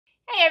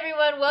Hey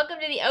everyone, welcome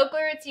to the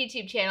OklaRoots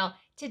YouTube channel.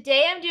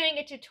 Today I'm doing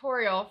a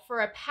tutorial for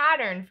a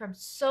pattern from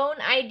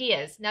Sewn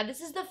Ideas. Now this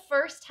is the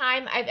first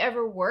time I've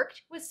ever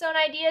worked with Sewn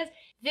Ideas.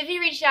 Vivi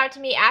reached out to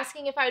me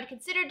asking if I would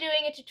consider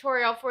doing a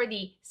tutorial for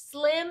the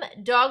slim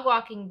dog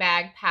walking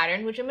bag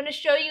pattern, which I'm going to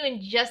show you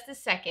in just a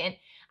second.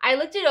 I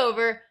looked it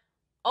over.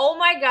 Oh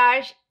my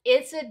gosh,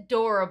 it's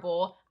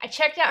adorable. I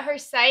checked out her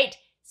site.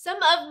 Some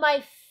of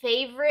my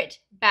favorite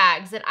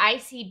bags that I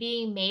see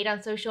being made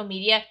on social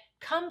media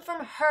come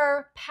from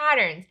her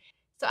patterns.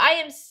 So I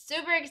am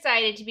super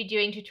excited to be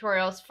doing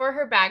tutorials for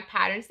her bag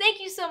patterns.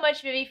 Thank you so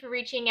much, Vivi, for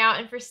reaching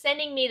out and for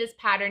sending me this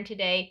pattern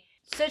today.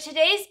 So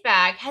today's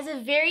bag has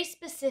a very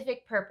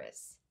specific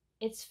purpose.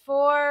 It's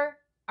for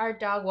our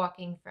dog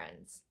walking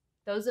friends.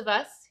 Those of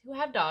us who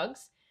have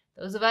dogs,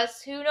 those of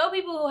us who know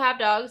people who have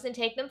dogs and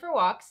take them for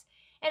walks,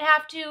 and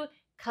have to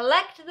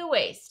collect the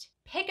waste,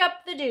 pick up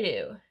the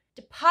doo-doo,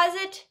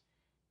 deposit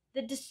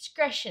the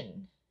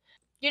discretion,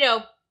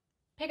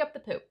 pick up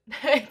the poop.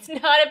 It's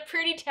not a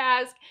pretty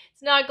task.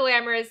 It's not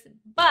glamorous,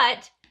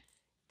 but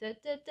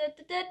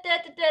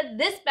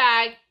this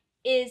bag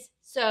is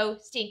so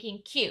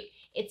stinking cute.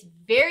 It's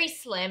very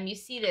slim. You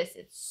see this.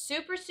 It's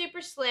super,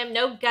 super slim.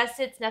 No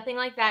gussets, nothing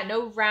like that.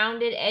 No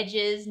rounded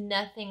edges,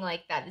 nothing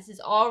like that. This is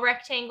all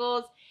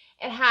rectangles.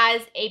 It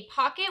has a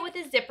pocket with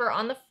a zipper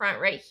on the front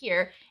right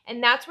here,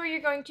 and that's where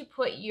you're going to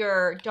put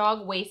your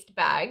dog waste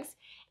bags.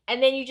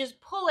 And then you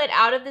just pull it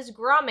out of this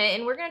grommet,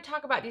 and we're going to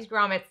talk about these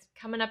grommets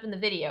coming up in the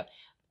video.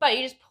 But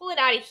you just pull it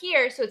out of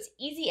here so it's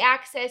easy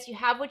access. You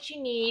have what you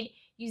need.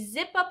 You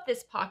zip up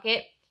this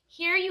pocket.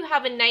 Here you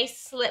have a nice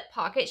slip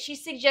pocket. She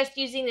suggests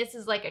using this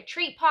as like a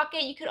treat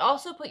pocket. You could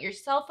also put your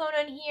cell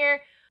phone in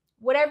here,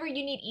 whatever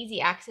you need easy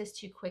access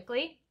to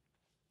quickly.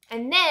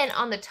 And then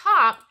on the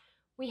top,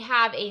 we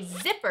have a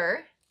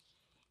zipper.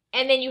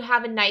 And then you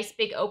have a nice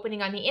big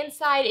opening on the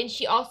inside, and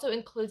she also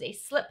includes a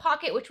slip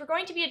pocket, which we're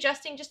going to be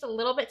adjusting just a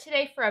little bit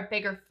today for a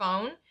bigger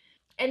phone.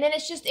 And then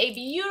it's just a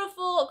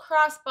beautiful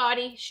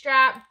crossbody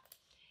strap.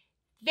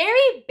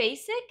 Very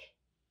basic,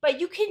 but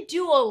you can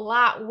do a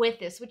lot with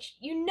this, which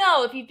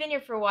if you've been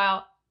here for a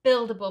while,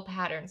 buildable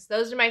patterns.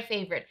 Those are my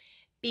favorite.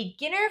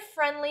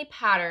 Beginner-friendly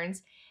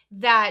patterns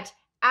that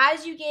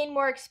as you gain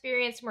more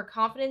experience, more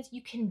confidence,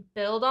 you can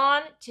build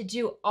on to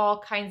do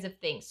all kinds of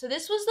things. So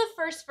this was the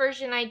first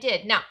version I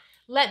did. Now,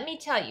 let me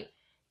tell you,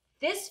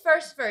 this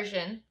first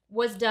version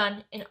was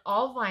done in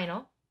all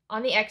vinyl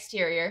on the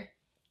exterior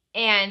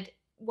and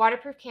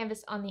waterproof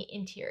canvas on the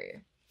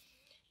interior.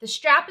 The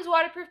strap is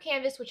waterproof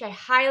canvas, which I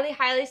highly,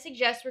 highly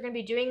suggest. We're going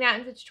to be doing that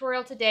in the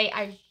tutorial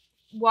today.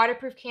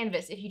 Waterproof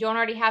canvas. If you don't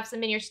already have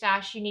some in your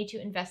stash, you need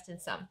to invest in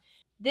some.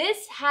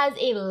 This has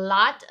a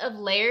lot of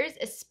layers,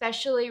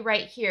 especially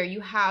right here.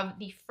 You have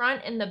the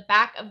front and the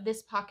back of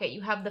this pocket.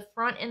 You have the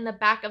front and the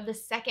back of the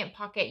second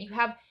pocket. You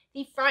have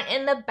the front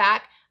and the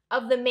back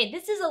of the main.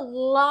 This is a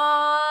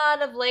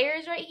lot of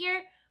layers right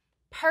here.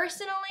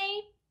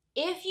 Personally,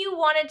 if you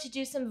wanted to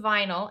do some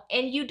vinyl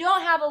and you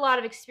don't have a lot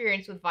of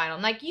experience with vinyl,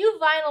 like you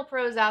vinyl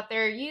pros out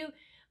there, you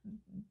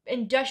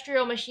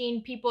industrial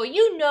machine people,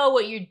 you know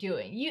what you're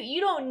doing. You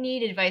don't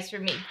need advice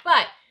from me,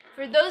 but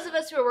for those of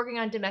us who are working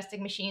on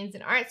domestic machines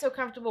and aren't so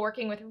comfortable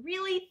working with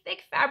really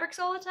thick fabrics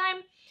all the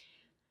time,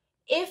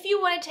 if you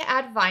wanted to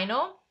add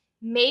vinyl,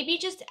 maybe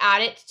just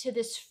add it to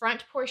this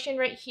front portion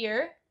right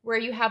here where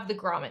you have the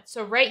grommet.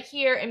 So right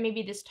here and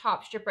maybe this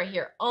top strip right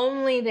here,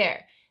 only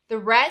there. The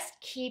rest,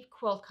 keep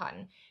quilt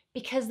cotton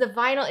because the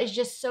vinyl is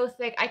just so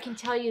thick. I can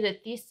tell you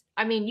that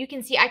you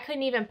can see I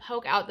couldn't even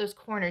poke out those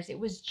corners. It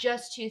was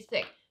just too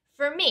thick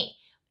for me.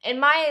 In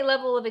my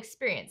level of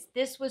experience,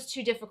 this was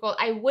too difficult.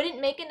 I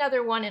wouldn't make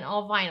another one in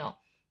all vinyl.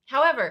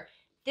 However,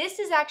 this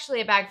is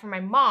actually a bag for my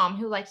mom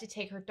who likes to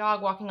take her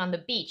dog walking on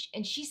the beach.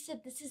 And she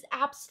said this is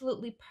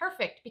absolutely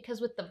perfect because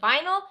with the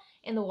vinyl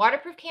and the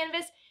waterproof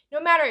canvas,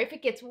 no matter if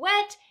it gets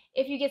wet,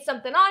 if you get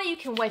something on it, you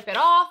can wipe it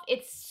off.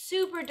 It's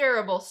super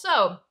durable.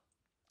 So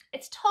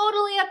it's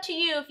totally up to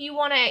you if you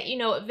want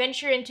to,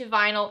 venture into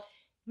vinyl.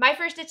 My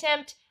first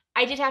attempt,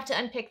 I did have to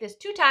unpick this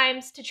 2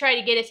 times to try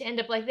to get it to end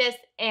up like this,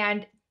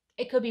 and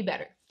it could be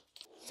better.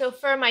 So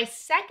for my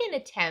second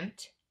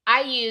attempt,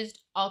 I used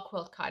all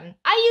quilt cotton.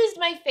 I used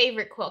my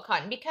favorite quilt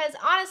cotton because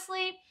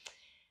honestly,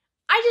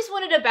 I just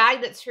wanted a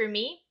bag that's for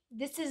me.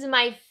 This is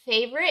my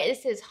favorite.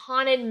 This is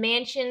Haunted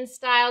Mansion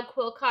style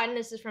quilt cotton.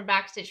 This is from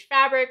Backstitch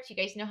Fabrics. You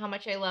guys know how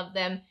much I love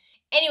them.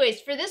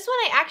 Anyways, for this one,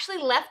 I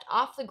actually left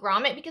off the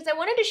grommet because I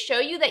wanted to show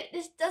you that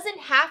this doesn't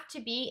have to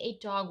be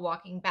a dog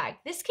walking bag.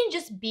 This can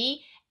just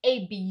be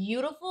a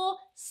beautiful,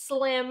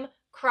 slim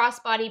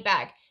crossbody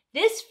bag.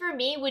 This, for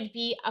me, would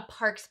be a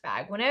parks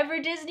bag. Whenever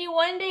Disney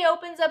one day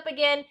opens up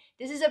again,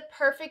 this is a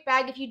perfect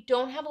bag if you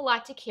don't have a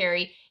lot to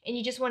carry and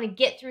you just want to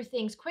get through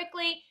things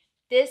quickly.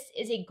 This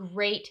is a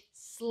great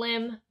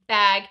slim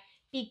bag,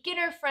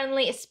 beginner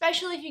friendly,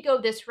 especially if you go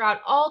this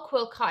route, all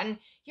quilt cotton.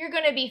 You're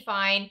going to be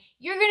fine.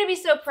 You're going to be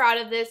so proud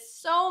of this.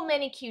 So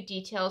many cute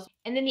details.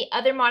 And then the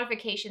other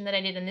modification that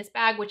I did in this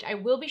bag, which I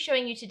will be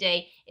showing you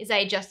today, is I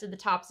adjusted the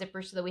top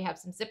zipper so that we have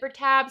some zipper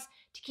tabs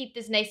to keep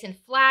this nice and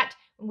flat.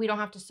 we don't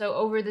have to sew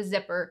over the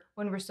zipper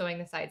when we're sewing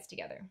the sides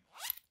together.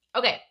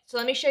 Okay, so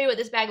let me show you what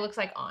this bag looks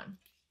like on.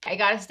 I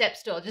got a step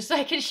stool just so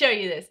I can show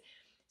you this.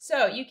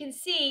 So you can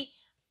see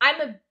I'm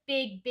a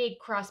big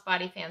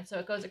crossbody fan. So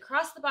it goes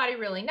across the body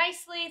really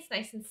nicely. It's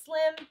nice and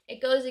slim.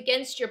 It goes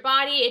against your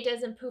body. It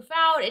doesn't poof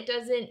out. It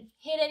doesn't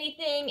hit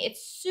anything.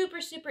 It's super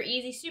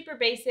easy, super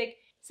basic.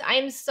 So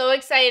I'm so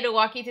excited to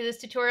walk you through this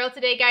tutorial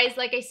today, guys.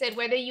 Like I said,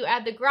 whether you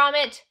add the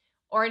grommet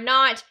or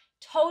not,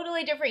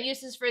 totally different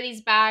uses for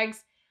these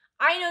bags.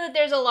 I know that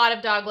there's a lot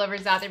of dog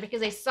lovers out there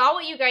because I saw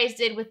what you guys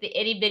did with the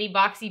itty bitty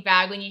boxy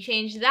bag when you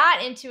changed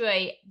that into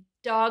a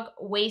dog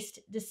waste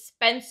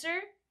dispenser.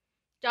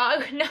 No,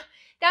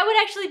 that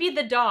would actually be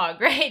the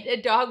dog, right?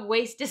 A dog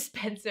waste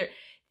dispenser.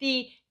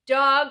 The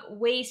dog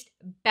waste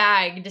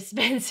bag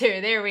dispenser.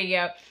 There we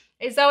go.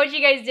 I saw what you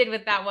guys did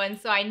with that one,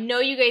 so I know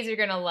you guys are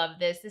gonna love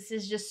this. This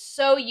is just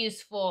so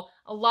useful.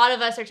 A lot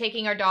of us are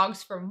taking our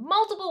dogs for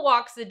multiple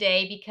walks a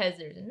day because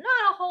there's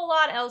not a whole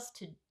lot else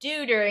to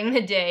do during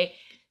the day.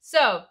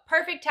 So,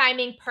 perfect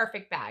timing,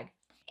 perfect bag.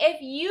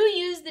 If you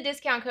use the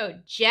discount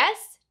code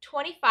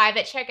JESS25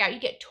 at checkout, you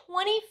get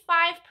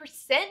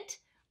 25%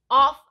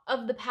 off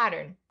of the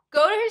pattern.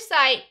 Go to her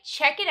site,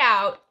 check it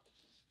out,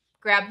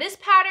 grab this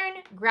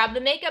pattern, grab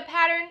the makeup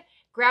pattern,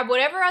 grab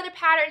whatever other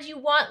patterns you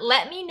want.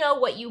 Let me know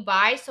what you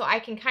buy so I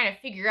can kind of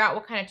figure out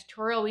what kind of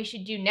tutorial we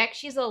should do next.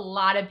 She has a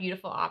lot of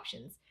beautiful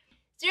options.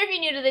 So if you're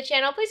new to the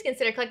channel, please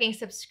consider clicking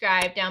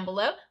subscribe down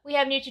below. We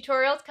have new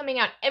tutorials coming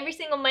out every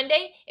single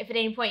Monday. If at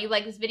any point you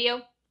like this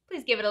video,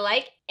 please give it a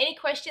like. Any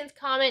questions,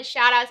 comments,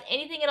 shout outs,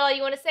 anything at all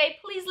you want to say,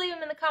 please leave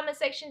them in the comment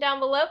section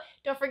down below.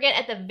 Don't forget,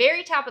 at the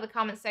very top of the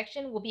comment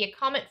section will be a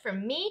comment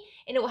from me,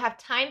 and it will have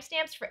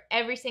timestamps for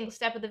every single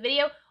step of the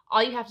video.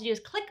 All you have to do is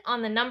click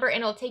on the number and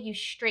it'll take you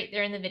straight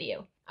there in the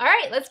video. All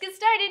right, let's get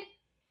started.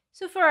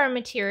 So for our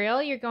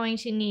material, you're going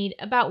to need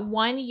about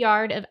 1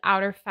 yard of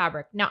outer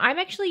fabric. Now I'm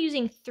actually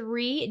using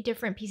 3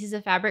 different pieces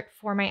of fabric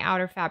for my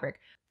outer fabric.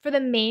 For the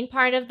main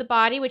part of the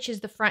body, which is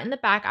the front and the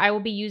back, I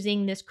will be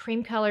using this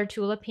cream color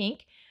Tula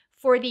Pink.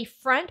 For the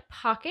front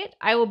pocket,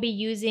 I will be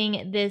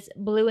using this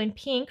blue and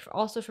pink,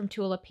 also from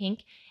Tula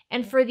Pink.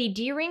 And for the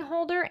D-ring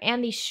holder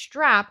and the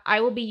strap,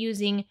 I will be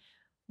using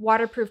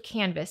waterproof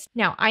canvas.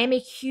 Now, I am a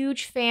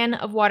huge fan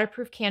of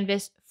waterproof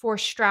canvas for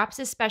straps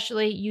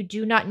especially. You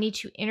do not need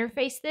to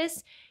interface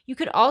this. You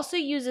could also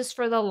use this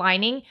for the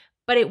lining,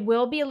 but it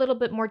will be a little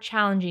bit more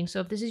challenging. So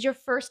if this is your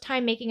first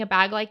time making a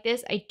bag like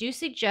this, I do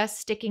suggest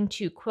sticking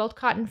to quilt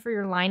cotton for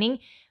your lining,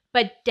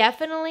 but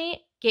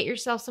definitely get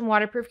yourself some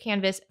waterproof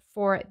canvas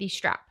for the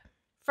strap.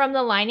 From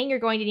the lining, you're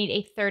going to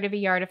need 1/3 of a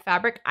yard of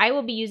fabric. I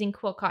will be using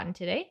quilt cotton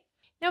today.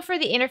 Now for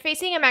the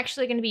interfacing, I'm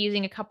actually going to be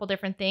using a couple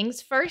different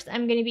things. First,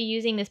 I'm going to be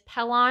using this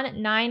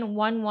Pellon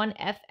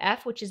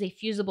 911FF, which is a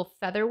fusible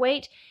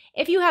featherweight.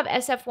 If you have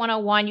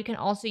SF101, you can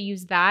also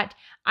use that.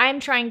 I'm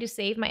trying to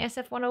save my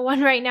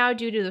SF101 right now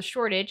due to the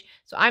shortage,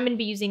 so I'm going to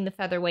be using the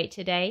featherweight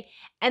today.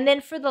 And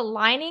then for the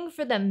lining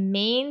for the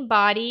main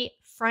body,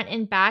 front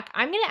and back,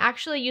 I'm going to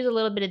actually use a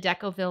little bit of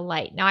Decoville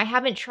Light. Now I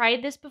haven't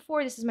tried this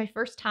before. This is my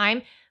first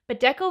time. But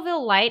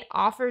Decoville Light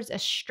offers a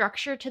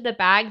structure to the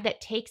bag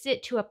that takes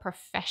it to a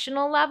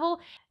professional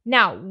level.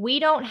 Now, we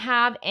don't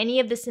have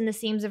any of this in the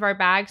seams of our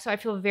bag, so I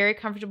feel very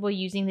comfortable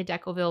using the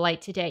Decoville Light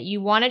today.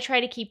 You want to try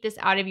to keep this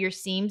out of your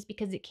seams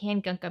because it can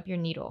gunk up your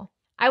needle.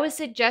 I would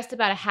suggest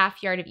about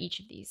 1/2 yard of each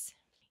of these.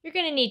 You're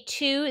going to need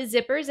 2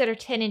 zippers that are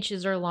 10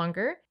 inches or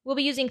longer. We'll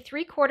be using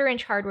 3/4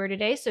 inch hardware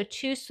today, so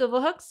 2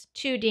 swivel hooks,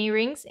 2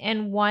 D-rings,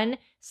 and 1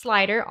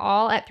 slider,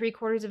 all at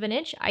 3/4 of an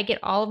inch. I get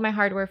all of my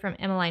hardware from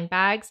Emmeline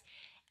Bags.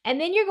 And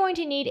then you're going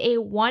to need a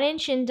 1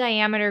 inch in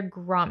diameter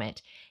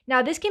grommet.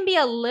 Now this can be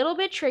a little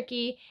bit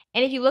tricky,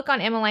 and if you look on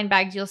Emmeline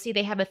Bags, you'll see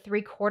they have a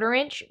 3/4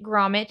 inch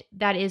grommet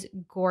that is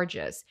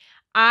gorgeous.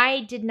 I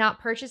did not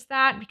purchase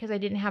that because I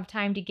didn't have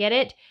time to get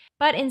it,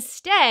 but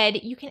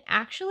instead you can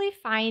actually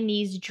find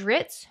these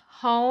Dritz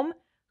Home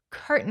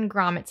curtain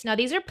grommets. Now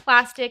these are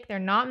plastic, they're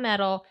not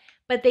metal,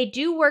 but they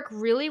do work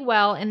really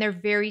well and they're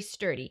very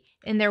sturdy.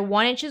 And they're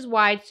 1 inch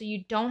wide, so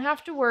you don't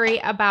have to worry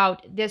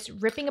about this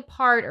ripping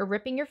apart or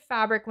ripping your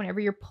fabric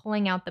whenever you're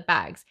pulling out the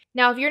bags.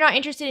 Now, if you're not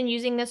interested in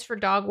using this for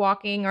dog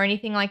walking or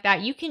anything like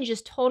that, you can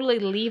just totally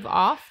leave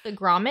off the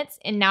grommets,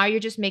 and now you're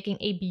just making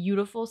a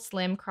beautiful,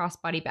 slim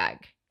crossbody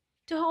bag.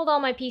 To hold all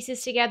my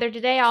pieces together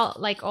today, I'll,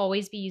 like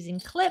always, be using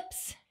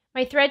clips.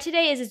 My thread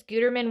today is this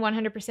Gutermann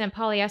 100%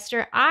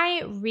 polyester.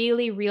 I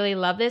really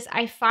love this.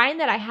 I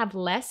find that I have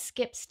less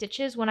skip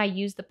stitches when I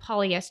use the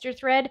polyester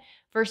thread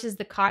versus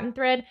the cotton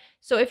thread.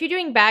 So if you're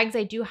doing bags,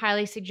 I do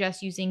highly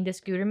suggest using this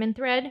Gutermann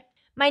thread.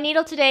 My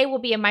needle today will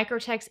be a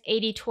Microtex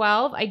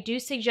 8012. I do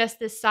suggest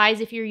this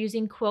size if you're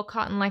using quilt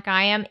cotton like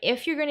I am.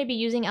 If you're going to be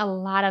using a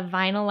lot of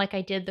vinyl like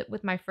I did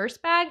with my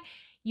first bag,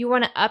 you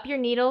want to up your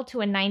needle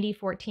to a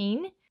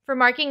 9014. For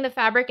marking the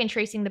fabric and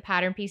tracing the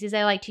pattern pieces,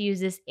 I like to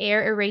use this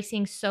air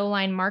erasing sew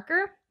line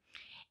marker.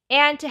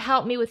 And to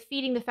help me with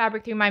feeding the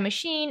fabric through my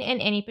machine and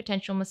any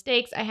potential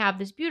mistakes, I have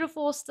this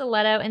beautiful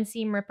stiletto and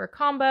seam ripper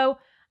combo.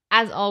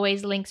 As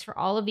always, links for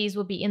all of these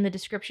will be in the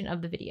description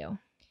of the video.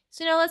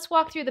 So now let's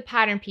walk through the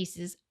pattern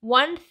pieces.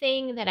 One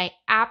thing that I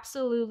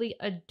absolutely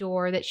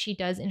adore that she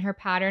does in her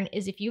pattern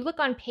is if you look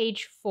on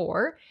page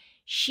 4,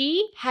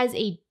 she has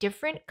a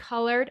different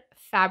colored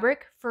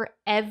fabric for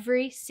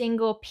every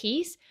single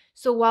piece.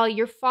 So while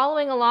you're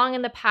following along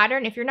in the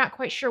pattern, if you're not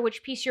quite sure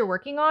which piece you're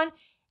working on,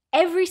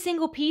 every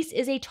single piece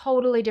is a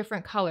totally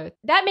different color.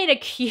 That made a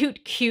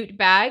cute, cute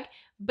bag,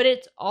 but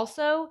it's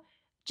also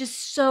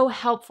just so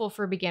helpful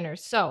for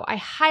beginners. So I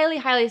highly,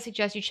 highly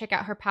suggest you check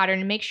out her pattern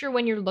and make sure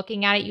when you're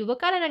looking at it, you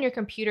look at it on your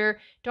computer.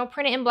 Don't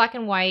print it in black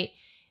and white.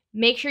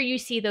 Make sure you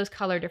see those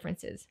color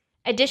differences.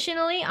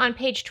 Additionally, on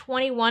page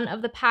 21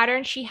 of the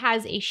pattern, she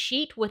has a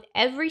sheet with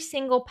every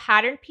single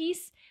pattern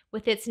piece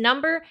with its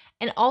number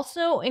and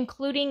also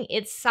including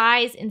its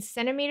size in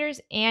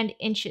centimeters and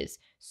inches.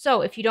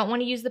 So if you don't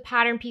want to use the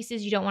pattern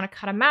pieces, you don't want to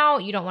cut them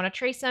out, you don't want to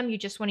trace them, you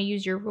just want to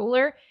use your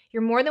ruler,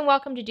 you're more than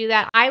welcome to do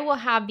that. I will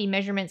have the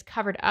measurements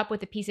covered up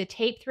with a piece of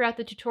tape throughout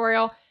the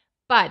tutorial,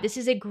 but this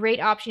is a great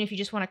option if you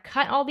just want to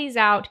cut all these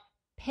out,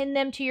 pin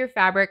them to your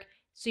fabric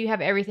so you have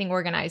everything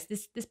organized.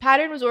 This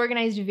pattern was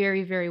organized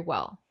very, very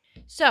well.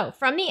 So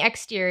from the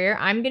exterior,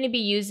 I'm going to be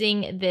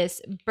using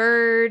this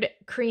bird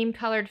cream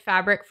colored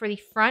fabric for the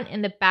front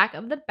and the back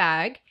of the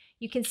bag.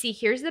 You can see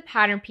here's the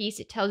pattern piece.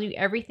 It tells you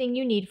everything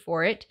you need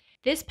for it.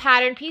 This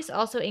pattern piece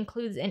also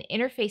includes an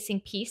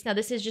interfacing piece. Now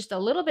this is just a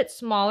little bit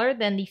smaller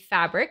than the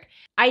fabric.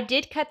 I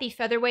did cut the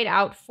featherweight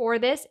out for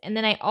this, and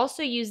then I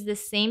also used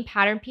this same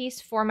pattern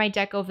piece for my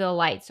Decoville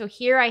light. So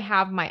here I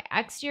have my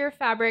exterior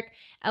fabric,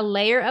 a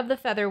layer of the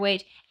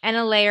featherweight, and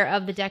a layer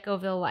of the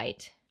Decoville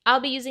light.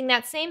 I'll be using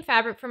that same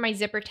fabric for my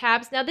zipper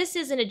tabs. Now this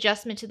is an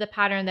adjustment to the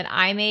pattern that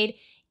I made.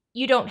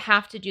 You don't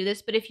have to do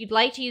this, but if you'd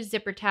like to use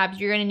zipper tabs,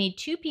 you're going to need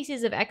 2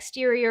 pieces of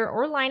exterior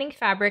or lining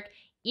fabric,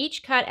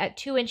 each cut at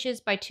 2 inches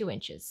by 2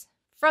 inches.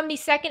 From the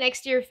second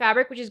exterior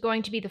fabric, which is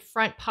going to be the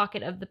front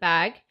pocket of the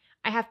bag,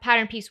 I have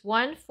pattern piece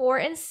 1, 4,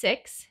 and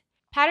 6.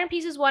 Pattern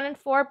pieces 1 and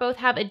 4 both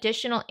have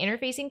additional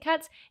interfacing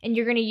cuts, and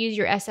you're going to use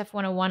your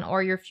SF101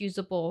 or your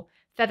fusible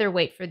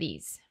featherweight for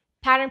these.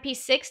 Pattern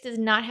piece 6 does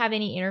not have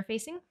any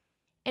interfacing.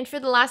 And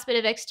for the last bit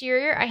of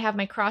exterior, I have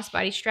my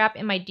crossbody strap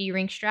and my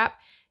D-ring strap.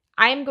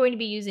 I am going to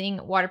be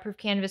using waterproof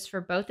canvas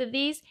for both of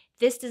these.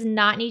 This does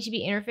not need to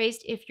be interfaced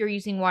if you're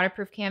using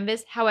waterproof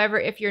canvas. However,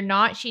 if you're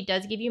not, she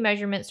does give you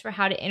measurements for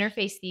how to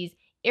interface these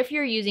if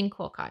you're using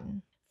quilt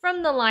cotton.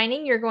 From the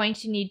lining, you're going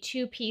to need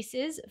 2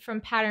 pieces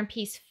from pattern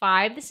piece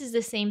 5. This is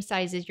the same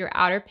size as your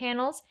outer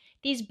panels.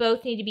 These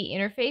both need to be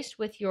interfaced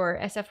with your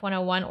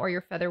SF101 or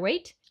your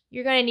featherweight.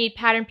 You're going to need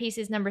pattern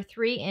pieces number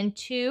 3 and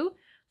 2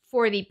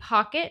 for the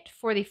pocket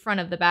for the front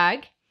of the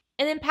bag.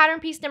 And then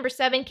pattern piece number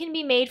 7 can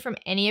be made from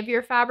any of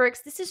your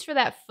fabrics. This is for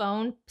that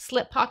phone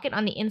slip pocket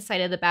on the inside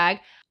of the bag.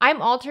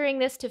 I'm altering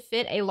this to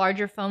fit a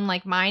larger phone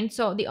like mine.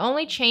 So the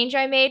only change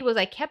I made was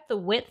I kept the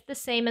width the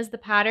same as the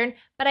pattern,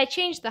 but I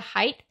changed the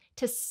height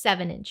to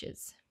 7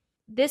 inches.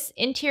 This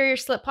interior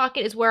slip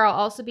pocket is where I'll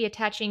also be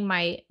attaching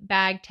my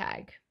bag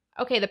tag.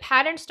 Okay, the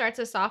pattern starts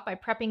us off by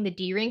prepping the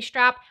D-ring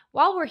strap.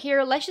 While we're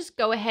here, let's just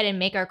go ahead and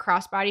make our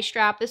crossbody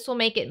strap. This will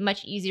make it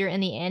much easier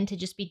in the end to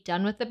just be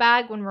done with the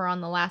bag when we're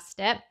on the last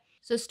step.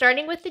 So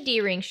starting with the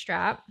D-ring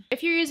strap,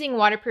 if you're using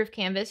waterproof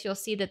canvas, you'll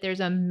see that there's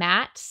a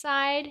matte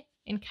side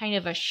and kind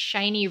of a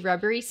shiny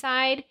rubbery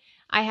side.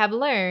 I have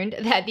learned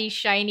that the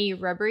shiny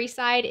rubbery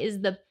side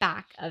is the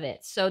back of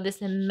it. So this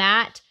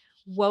matte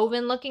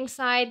woven looking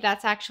side,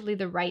 that's actually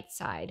the right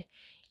side.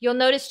 You'll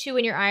notice too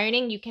when you're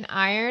ironing, you can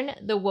iron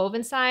the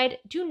woven side.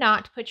 Do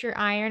not put your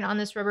iron on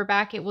this rubber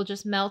back. It will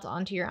just melt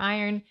onto your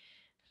iron.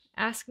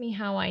 Ask me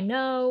how I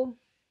know.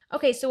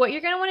 Okay, so what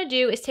you're going to want to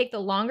do is take the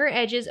longer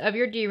edges of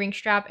your D-ring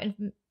strap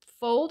and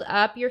fold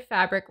up your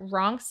fabric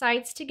wrong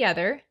sides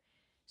together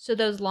so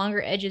those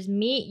longer edges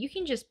meet. You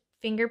can just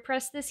finger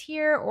press this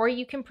here, or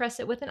you can press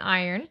it with an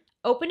iron.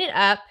 Open it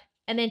up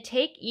and then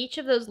take each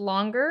of those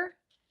longer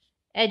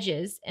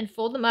edges and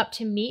fold them up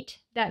to meet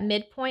that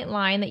midpoint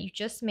line that you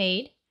just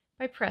made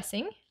by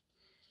pressing.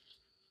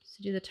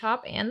 So do the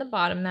top and the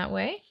bottom that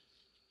way.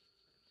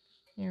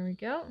 There we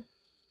go.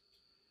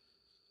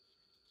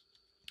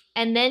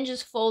 And then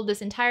just fold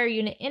this entire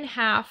unit in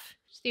half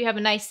so you have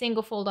a nice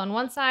single fold on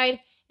one side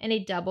and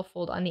a double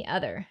fold on the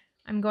other.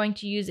 I'm going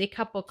to use a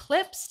couple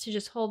clips to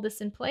just hold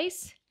this in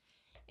place.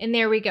 And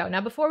there we go.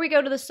 Now before we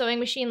go to the sewing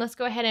machine, let's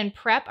go ahead and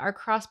prep our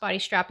crossbody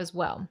strap as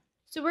well.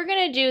 So we're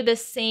going to do the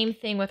same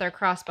thing with our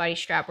crossbody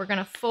strap. We're going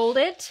to fold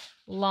it,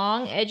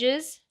 long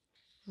edges,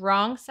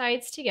 wrong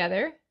sides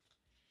together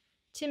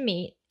to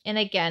meet. And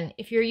again,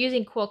 if you're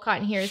using quilt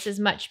cotton here, this is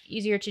much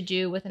easier to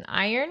do with an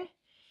iron.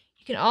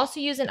 You can also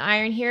use an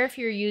iron here if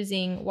you're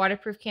using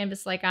waterproof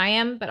canvas like I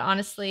am, but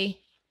honestly,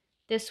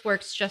 this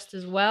works just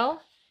as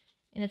well,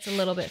 and it's a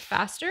little bit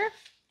faster.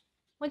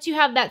 Once you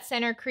have that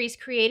center crease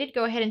created,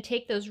 go ahead and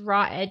take those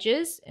raw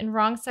edges and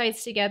wrong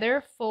sides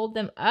together, fold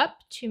them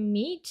up to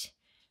meet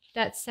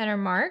that center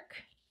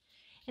mark.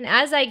 And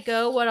as I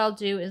go, what I'll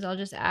do is I'll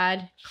just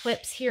add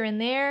clips here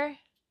and there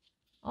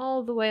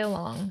all the way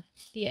along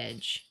the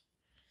edge.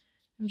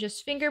 I'm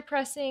just finger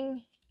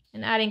pressing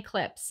and adding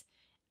clips.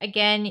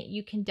 Again,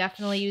 you can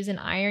definitely use an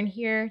iron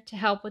here to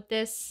help with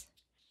this.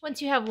 Once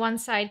you have one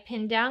side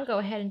pinned down, go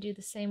ahead and do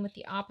the same with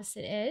the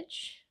opposite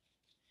edge.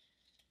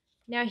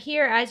 Now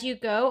here, as you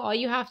go, all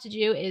you have to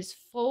do is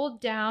fold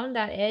down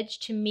that edge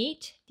to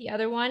meet the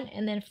other one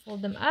and then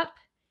fold them up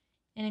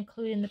and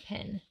include in the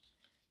pin.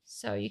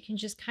 So you can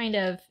just kind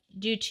of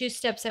do 2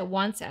 steps at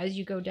once as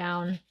you go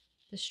down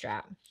the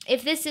strap.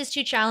 If this is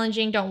too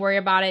challenging, don't worry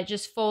about it.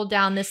 Just fold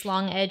down this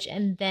long edge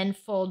and then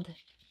fold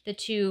the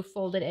 2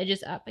 folded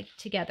edges up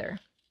together.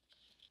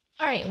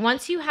 All right,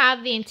 once you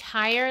have the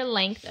entire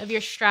length of your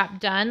strap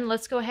done,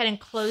 let's go ahead and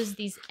close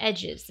these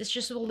edges. This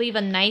just will leave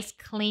a nice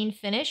clean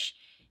finish,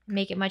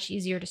 make it much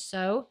easier to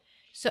sew.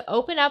 So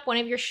open up one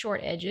of your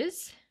short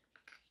edges.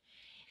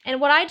 And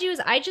what I do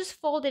is I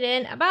just fold it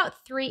in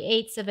about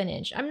 3/8 of an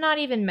inch. I'm not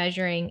even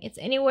measuring. It's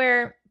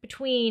anywhere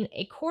between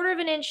 1/4 of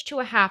an inch to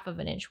 1/2 of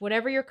an inch,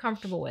 whatever you're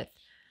comfortable with.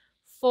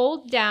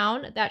 Fold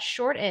down that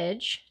short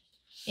edge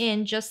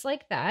in just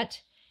like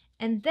that.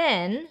 And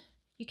then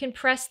you can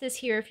press this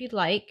here if you'd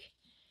like,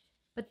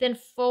 but then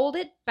fold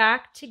it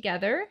back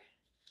together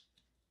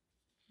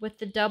with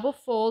the double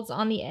folds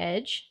on the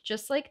edge,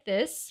 just like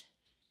this.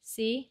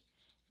 See?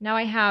 Now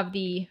I have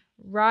the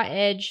raw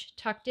edge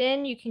tucked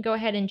in. You can go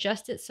ahead and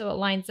adjust it so it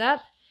lines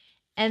up,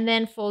 and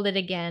then fold it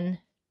again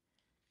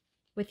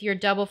with your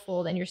double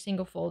fold and your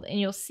single fold. And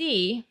you'll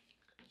see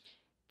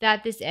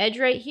that this edge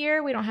right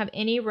here, we don't have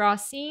any raw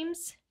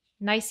seams.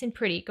 Nice and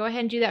pretty. Go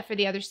ahead and do that for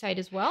the other side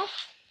as well.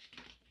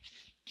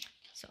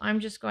 So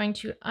I'm just going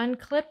to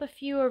unclip a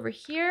few over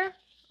here,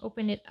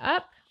 open it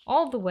up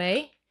all the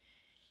way,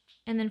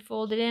 and then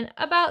fold it in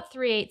about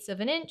 3/8 of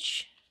an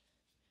inch.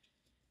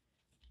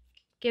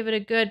 Give it a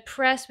good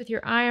press with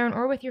your iron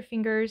or with your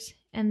fingers,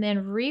 and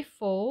then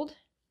refold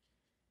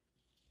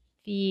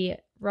the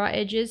raw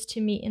edges to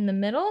meet in the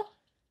middle,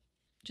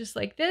 just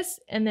like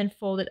this, and then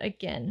fold it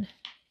again.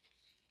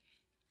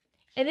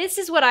 And this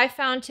is what I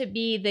found to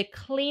be the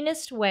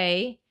cleanest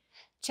way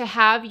to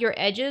have your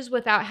edges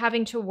without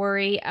having to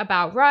worry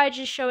about raw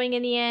edges showing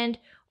in the end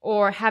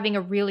or having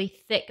a really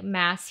thick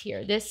mass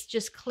here. This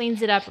just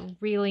cleans it up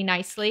really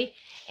nicely.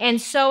 And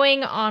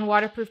sewing on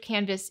waterproof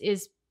canvas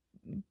is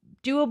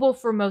doable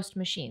for most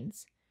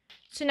machines.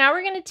 So now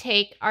we're going to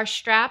take our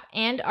strap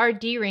and our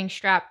D-ring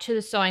strap to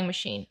the sewing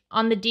machine.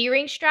 On the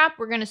D-ring strap,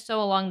 we're going to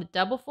sew along the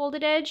double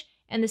folded edge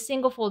and the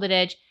single folded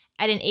edge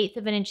at 1/8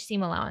 of an inch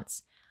seam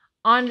allowance.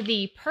 On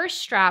the purse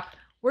strap,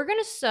 we're going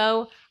to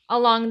sew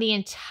along the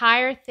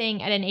entire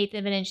thing at 1/8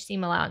 of an inch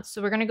seam allowance.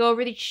 So we're going to go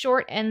over the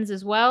short ends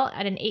as well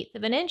at 1/8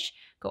 of an inch,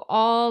 go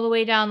all the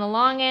way down the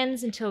long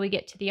ends until we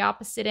get to the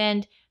opposite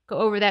end, go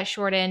over that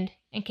short end,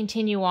 and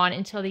continue on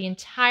until the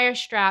entire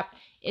strap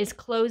is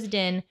closed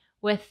in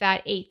with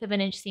that 1/8 of an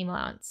inch seam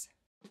allowance.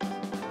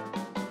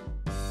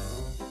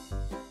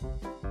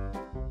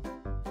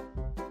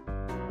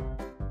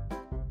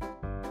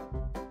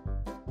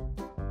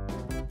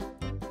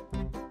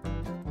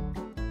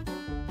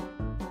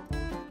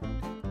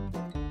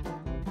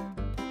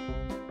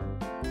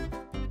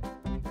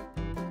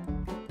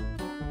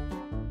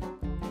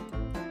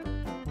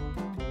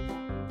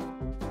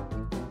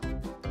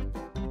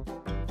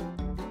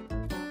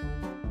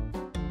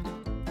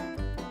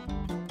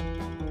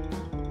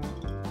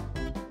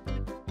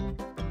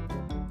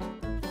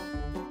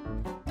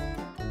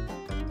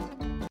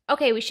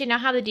 Okay, we should now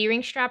have the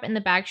D-ring strap and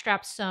the bag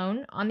strap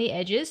sewn on the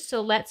edges.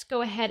 So let's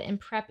go ahead and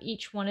prep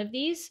each one of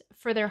these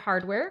for their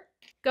hardware.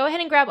 Go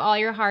ahead and grab all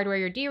your hardware,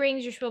 your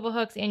D-rings, your swivel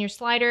hooks, and your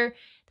slider.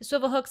 The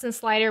swivel hooks and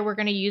slider we're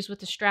going to use with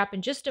the strap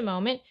in just a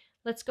moment.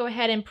 Let's go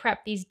ahead and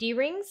prep these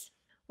D-rings.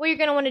 What you're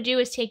going to want to do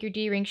is take your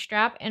D-ring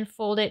strap and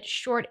fold it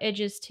short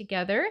edges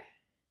together.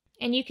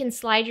 And you can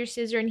slide your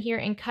scissor in here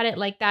and cut it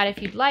like that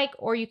if you'd like,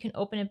 or you can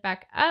open it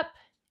back up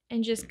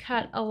and just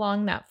cut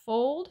along that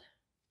fold.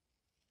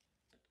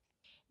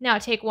 Now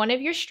take one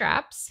of your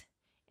straps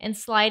and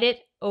slide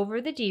it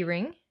over the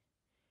D-ring,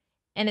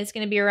 and it's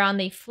going to be around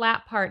the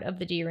flat part of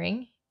the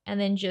D-ring, and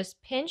then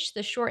just pinch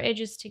the short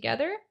edges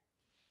together.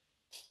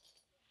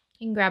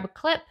 You can grab a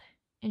clip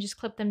and just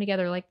clip them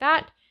together like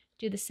that.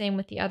 Do the same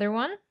with the other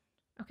one.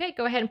 Okay,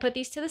 go ahead and put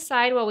these to the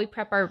side while we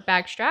prep our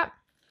bag strap.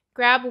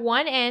 Grab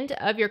one end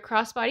of your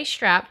crossbody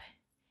strap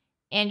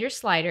and your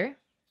slider.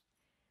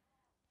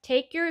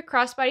 Take your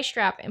crossbody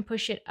strap and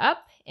push it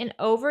up and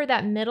over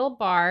that middle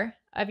bar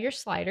of your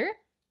slider.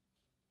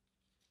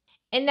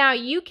 And now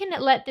you can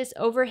let this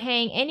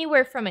overhang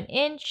anywhere from 1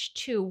 inch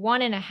to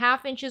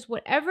 1.5 inches,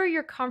 whatever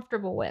you're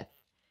comfortable with.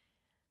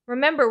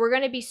 Remember, we're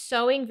going to be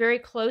sewing very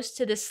close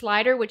to this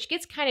slider, which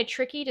gets kind of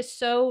tricky to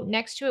sew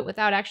next to it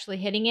without actually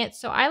hitting it.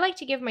 So I like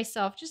to give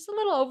myself just a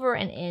little over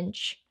 1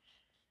 inch,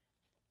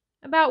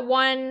 about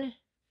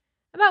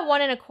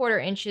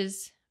 1.25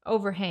 inches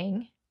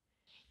overhang.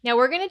 Now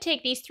we're going to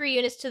take these 3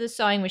 units to the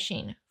sewing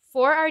machine.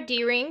 For our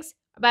D-rings,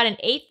 about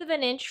 1/8 of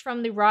an inch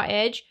from the raw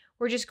edge,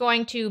 we're just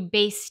going to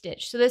base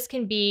stitch. So this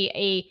can be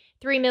a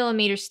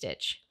 3mm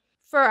stitch.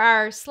 For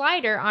our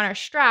slider on our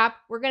strap,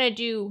 we're going to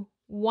do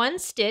 1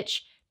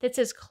 stitch that's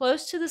as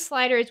close to the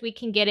slider as we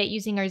can get it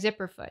using our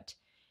zipper foot.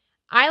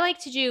 I like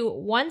to do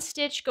one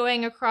stitch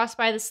going across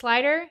by the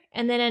slider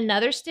and then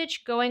another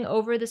stitch going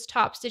over this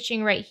top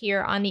stitching right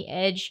here on the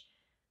edge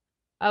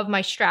of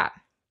my strap.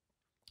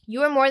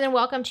 You are more than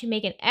welcome to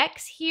make an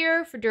X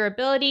here for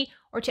durability,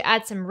 or to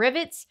add some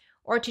rivets,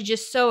 or to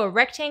just sew a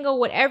rectangle,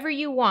 whatever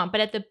you want. But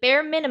at the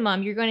bare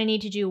minimum, you're going to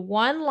need to do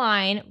one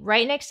line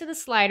right next to the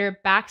slider,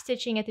 back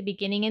stitching at the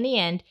beginning and the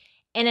end,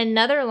 and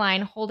another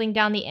line holding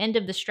down the end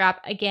of the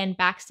strap, again,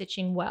 back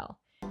stitching well.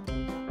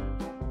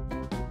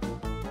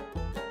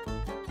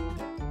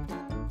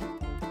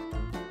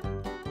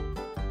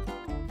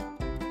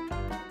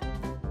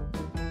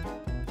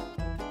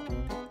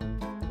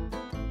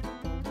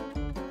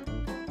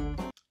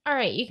 All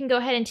right, you can go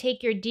ahead and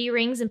take your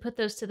D-rings and put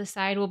those to the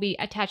side. We'll be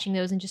attaching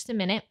those in just a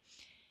minute.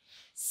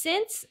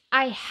 Since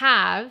I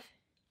have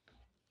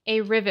a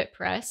rivet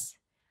press,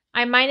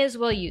 I might as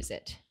well use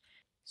it.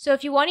 So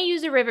if you want to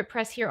use a rivet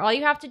press here, all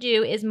you have to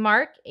do is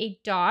mark a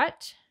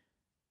dot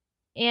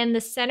in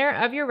the center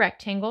of your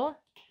rectangle.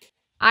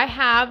 I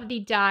have the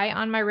die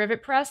on my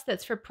rivet press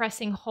that's for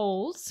pressing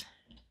holes.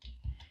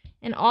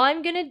 And all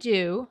I'm going to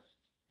do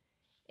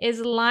is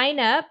line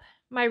up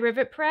my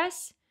rivet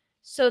press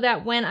so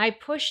that when I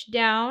push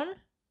down,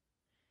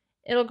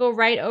 it'll go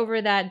right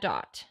over that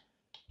dot.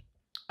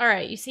 All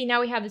right, you see now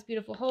we have this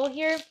beautiful hole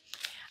here.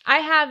 I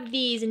have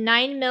these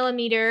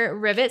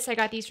 9mm rivets. I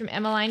got these from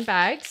Emmeline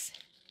Bags.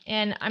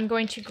 And I'm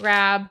going to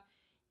grab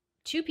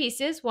 2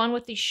 pieces, one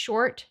with the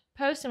short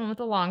post and one with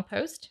the long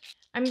post.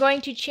 I'm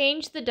going to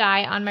change the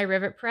die on my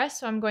rivet press,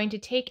 so I'm going to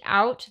take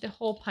out the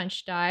hole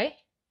punch die.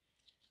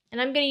 And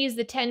I'm going to use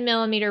the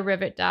 10mm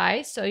rivet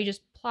die, so you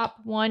just plop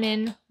one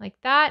in like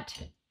that.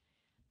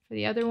 For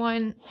the other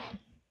one,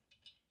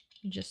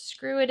 you just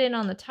screw it in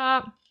on the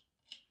top.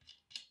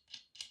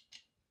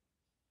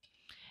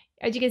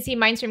 As you can see,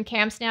 mine's from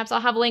Cam Snaps.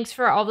 I'll have links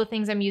for all the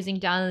things I'm using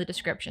down in the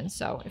description.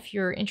 So if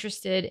you're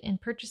interested in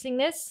purchasing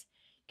this,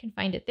 you can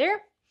find it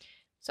there.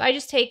 So I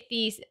just take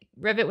the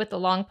rivet with the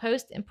long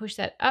post and push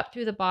that up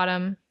through the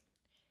bottom.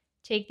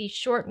 Take the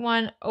short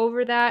one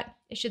over that.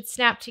 It should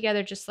snap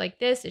together just like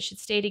this. It should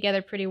stay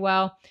together pretty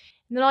well.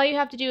 And then all you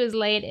have to do is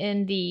lay it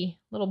in the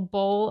little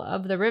bowl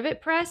of the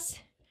rivet press.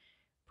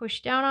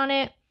 Push down on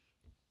it.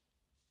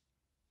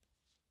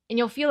 And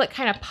you'll feel it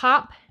kind of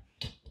pop.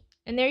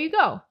 And there you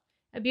go.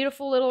 A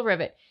beautiful little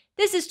rivet.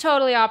 This is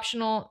totally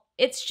optional.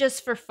 It's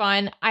just for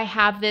fun. I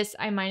have this.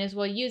 I might as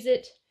well use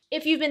it.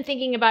 If you've been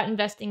thinking about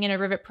investing in a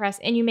rivet press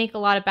and you make a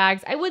lot of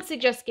bags, I would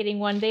suggest getting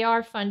one. They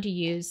are fun to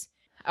use.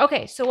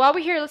 Okay, so while we're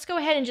here, let's go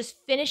ahead and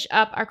just finish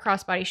up our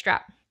crossbody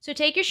strap. So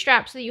take your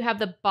strap so that you have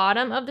the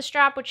bottom of the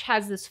strap, which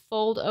has this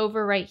fold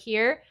over right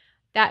here,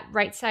 that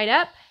right side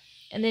up,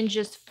 and then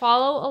just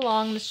follow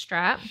along the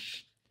strap.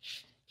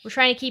 We're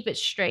trying to keep it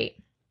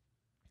straight.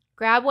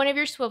 Grab one of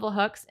your swivel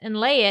hooks and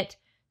lay it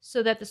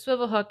so that the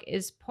swivel hook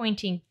is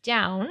pointing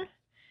down,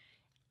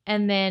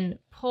 and then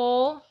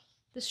pull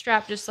the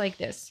strap just like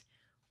this.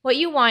 What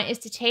you want is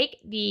to take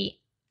the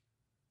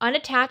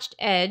unattached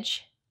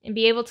edge and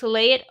be able to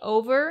lay it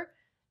over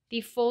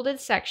the folded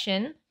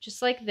section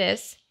just like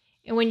this,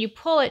 and when you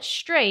pull it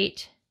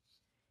straight,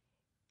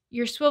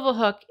 your swivel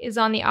hook is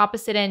on the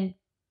opposite end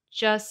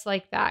just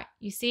like that.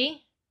 You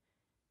see?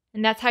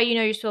 And that's how you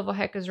know your swivel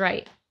hook is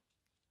right.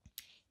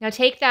 Now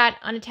take that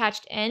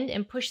unattached end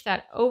and push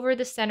that over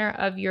the center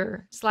of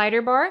your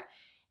slider bar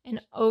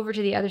and over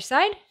to the other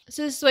side.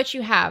 So this is what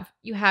you have.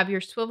 You have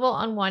your swivel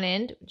on one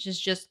end, which is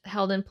just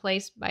held in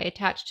place by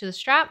attached to the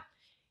strap.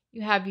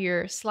 You have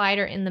your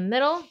slider in the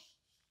middle,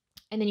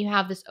 and then you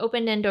have this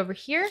open end over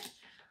here.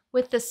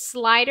 With the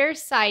slider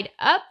side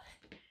up,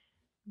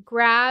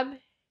 grab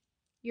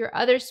your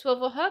other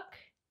swivel hook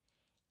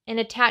and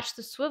attach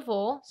the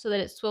swivel so that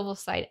it's swivel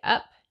side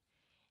up,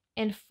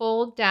 and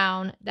fold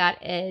down that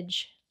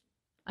edge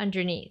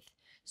underneath.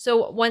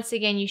 So once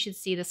again, you should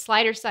see the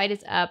slider side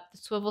is up, the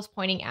swivel's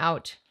pointing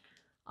out.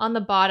 On the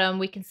bottom,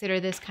 we consider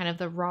this kind of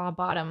the raw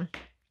bottom.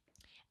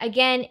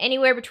 Again,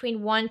 anywhere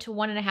between 1 to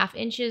 1.5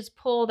 inches,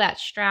 pull that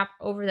strap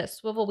over that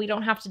swivel. We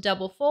don't have to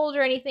double fold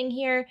or anything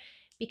here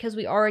because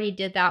we already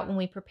did that when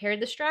we prepared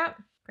the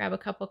strap. Grab a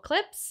couple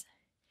clips.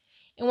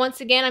 And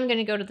once again, I'm going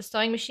to go to the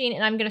sewing machine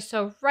and I'm going to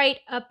sew right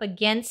up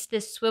against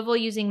this swivel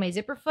using my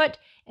zipper foot.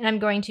 And I'm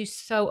going to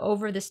sew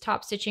over this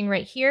top stitching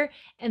right here.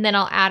 And then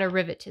I'll add a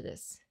rivet to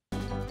this.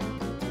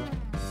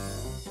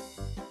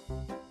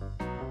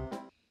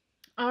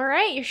 All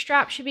right, your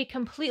strap should be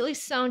completely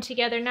sewn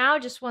together now.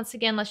 Just once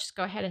again, let's just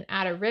go ahead and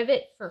add a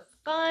rivet for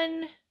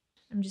fun.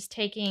 I'm just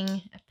taking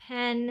a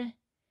pen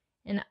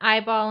and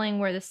eyeballing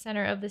where the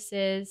center of this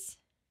is.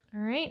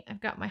 All right,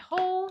 I've got my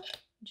hole.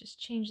 Just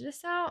change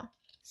this out.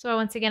 So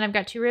once again, I've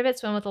got 2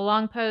 rivets, one with a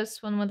long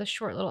post, one with a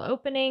short little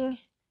opening.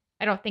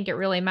 I don't think it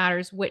really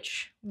matters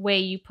which way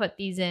you put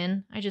these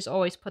in. I just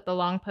always put the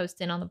long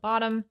post in on the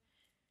bottom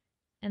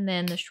and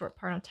then the short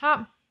part on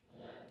top.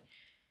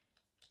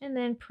 And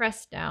then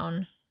press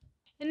down.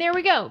 And there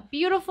we go.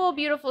 Beautiful,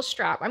 beautiful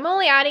strap. I'm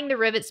only adding the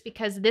rivets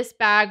because this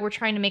bag we're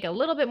trying to make a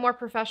little bit more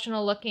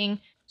professional looking.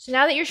 So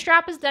now that your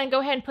strap is done, go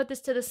ahead and put this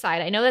to the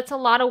side. I know that's a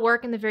lot of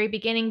work in the very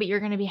beginning, but you're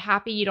going to be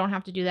happy you don't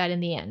have to do that in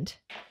the end.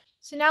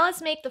 So now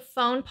let's make the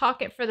phone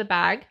pocket for the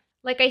bag.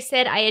 Like I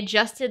said, I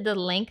adjusted the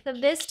length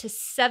of this to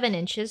 7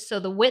 inches. So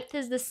the width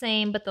is the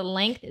same, but the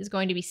length is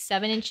going to be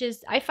 7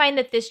 inches. I find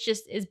that this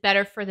just is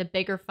better for the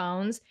bigger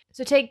phones.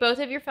 So take both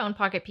of your phone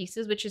pocket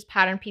pieces, which is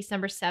pattern piece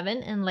number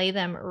 7, and lay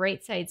them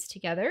right sides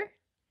together.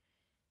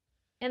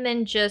 And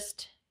then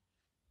just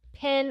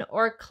pin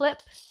or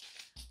clip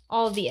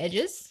all of the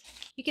edges.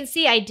 You can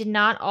see I did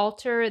not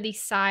alter the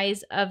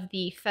size of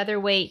the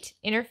featherweight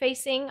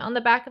interfacing on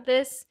the back of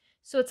this,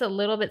 so it's a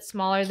little bit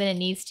smaller than it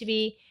needs to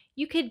be.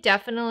 You could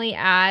definitely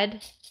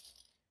add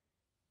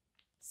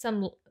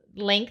some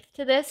length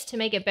to this to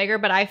make it bigger,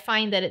 but I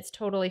find that it's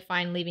totally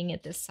fine leaving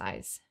it this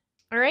size.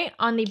 All right,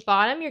 on the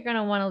bottom, you're going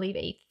to want to leave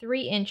a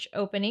 3-inch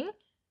opening.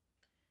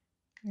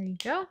 There you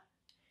go.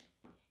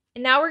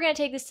 And now we're going to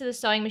take this to the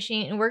sewing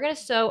machine and we're going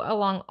to sew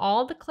along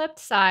all the clipped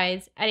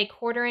sides at a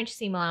 1/4 inch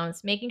seam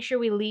allowance, making sure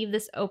we leave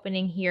this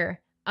opening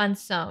here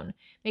unsewn.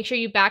 Make sure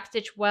you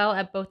backstitch well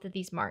at both of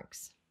these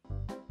marks.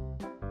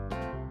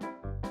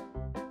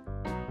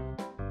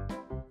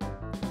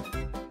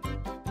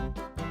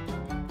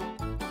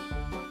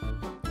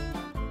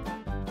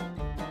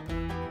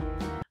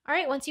 All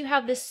right, once you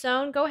have this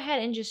sewn, go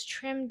ahead and just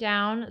trim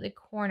down the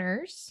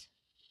corners,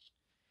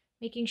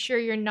 making sure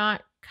you're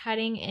not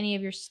cutting any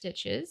of your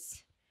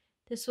stitches.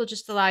 This will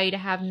just allow you to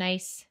have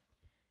nice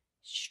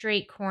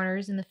straight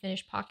corners in the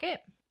finished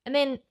pocket. And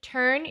then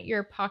turn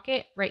your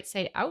pocket right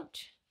side out.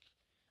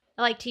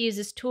 I like to use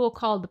this tool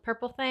called the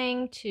purple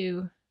thing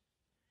to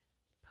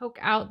poke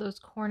out those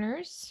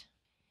corners.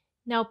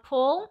 Now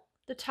pull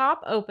the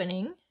top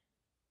opening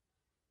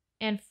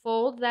and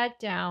fold that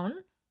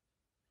down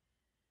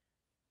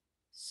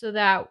so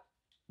that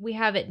we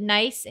have it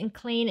nice and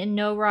clean and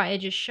no raw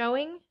edges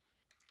showing.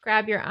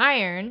 Grab your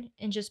iron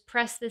and just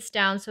press this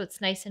down so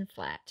it's nice and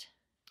flat.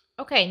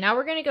 Okay, now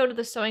we're going to go to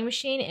the sewing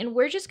machine and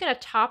we're just going to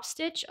top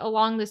stitch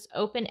along this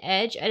open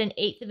edge at an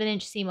 1/8 of an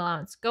inch seam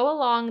allowance. Go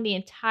along the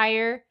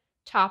entire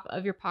top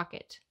of your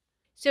pocket.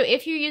 So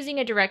if you're using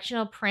a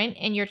directional print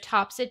and your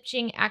top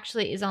stitching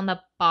actually is on the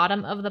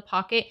bottom of the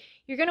pocket,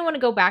 you're going to want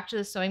to go back to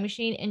the sewing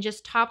machine and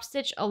just top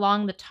stitch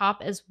along the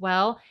top as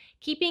well.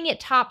 Keeping it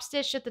top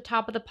stitched at the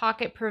top of the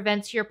pocket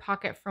prevents your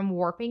pocket from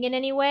warping in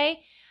any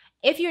way.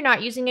 If you're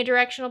not using a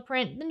directional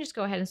print, then just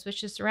go ahead and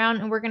switch this around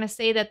and we're going to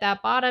say that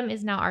that bottom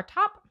is now our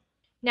top.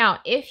 Now,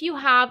 if you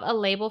have a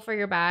label for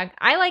your bag,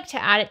 I like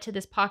to add it to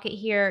this pocket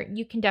here.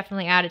 You can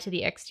definitely add it to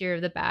the exterior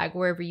of the bag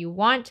wherever you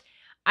want.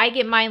 I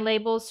get my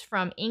labels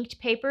from Inked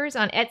Papers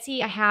on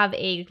Etsy. I have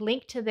a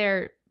link to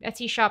their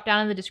Etsy shop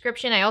down in the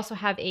description. I also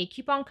have a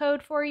coupon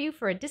code for you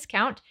for a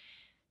discount.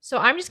 So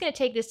I'm just going to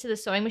take this to the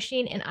sewing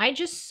machine and I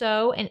just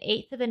sew an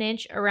 1/8 of an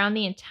inch around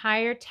the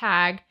entire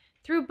tag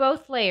through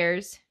both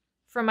layers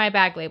from my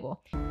bag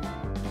label.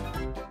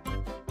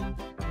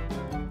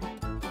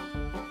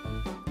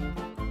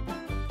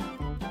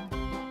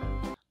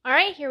 All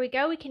right, here we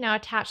go. We can now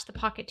attach the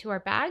pocket to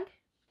our bag.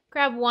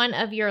 Grab one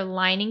of your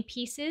lining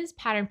pieces,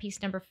 pattern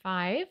piece number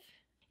 5.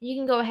 You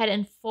can go ahead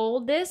and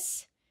fold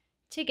this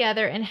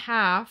together in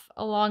half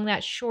along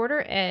that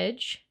shorter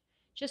edge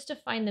just to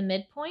find the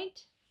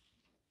midpoint.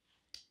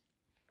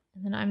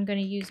 And then I'm going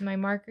to use my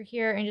marker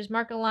here and just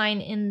mark a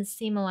line in the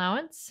seam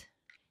allowance.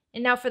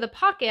 And now for the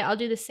pocket, I'll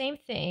do the same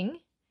thing,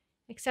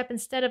 except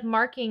instead of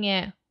marking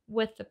it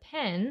with the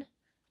pen,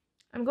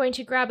 I'm going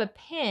to grab a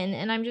pin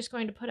and I'm just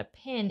going to put a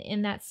pin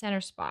in that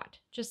center spot,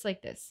 just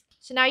like this.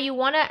 So now you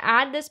want to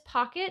add this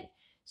pocket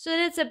so that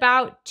it's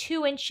about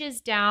 2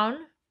 inches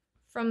down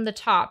from the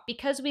top.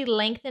 Because we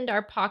lengthened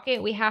our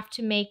pocket, we have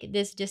to make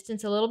this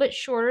distance a little bit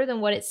shorter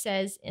than what it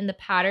says in the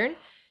pattern.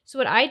 So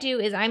what I do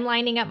is I'm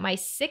lining up my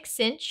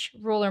 6-inch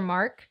roller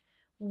mark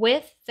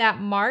with that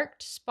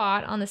marked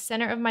spot on the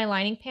center of my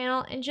lining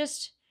panel and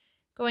just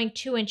going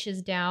 2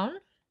 inches down.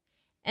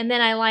 And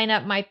then I line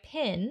up my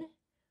pin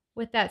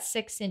with that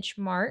 6-inch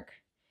mark.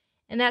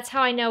 And that's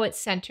how I know it's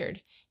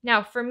centered.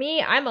 Now for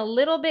me, I'm a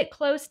little bit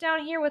close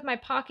down here with my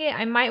pocket.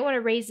 I might want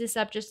to raise this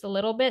up just a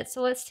little bit.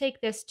 So let's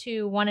take this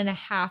to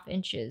 1.5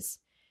 inches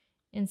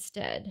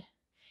instead.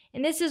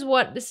 And this is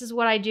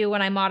what I do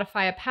when I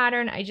modify a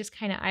pattern. I just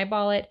kind of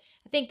eyeball it.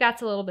 I think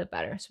that's a little bit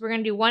better. So we're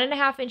going to do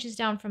 1.5 inches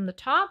down from the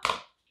top.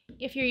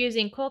 If you're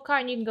using quilt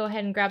cotton, you can go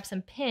ahead and grab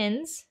some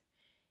pins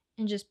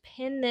and just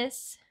pin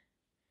this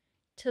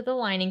to the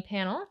lining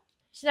panel.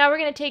 So now we're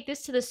going to take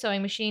this to the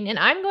sewing machine and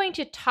I'm going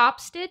to top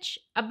stitch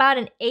about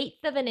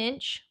 1/8 of an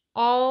inch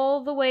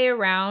all the way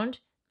around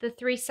the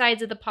 3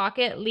 sides of the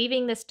pocket,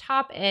 leaving this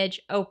top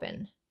edge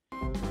open.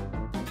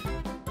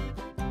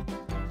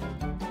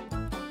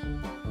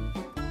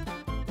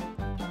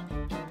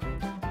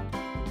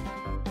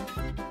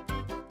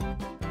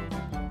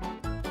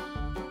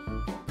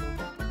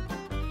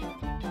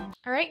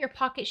 All right, your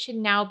pocket should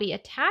now be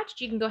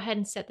attached. You can go ahead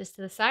and set this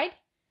to the side.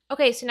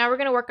 Okay, so now we're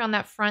going to work on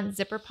that front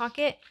zipper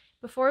pocket.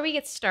 Before we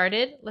get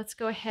started, let's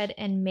go ahead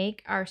and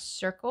make our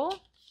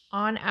circle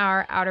on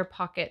our outer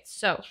pocket.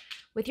 So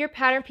with your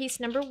pattern piece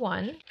number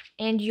 1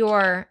 and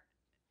your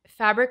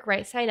fabric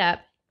right side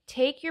up.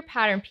 Take your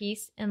pattern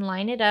piece and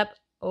line it up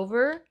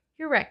over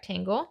your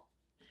rectangle.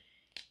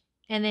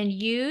 And then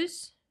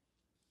use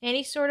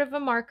any sort of a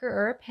marker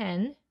or a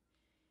pen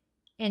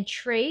and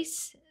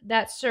trace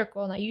that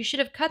circle. Now you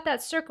should have cut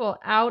that circle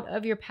out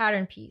of your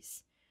pattern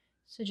piece.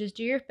 So just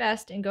do your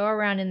best and go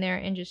around in there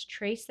and just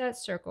trace that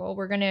circle.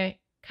 We're going to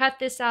cut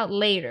this out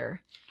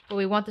later, but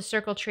we want the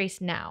circle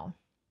traced now.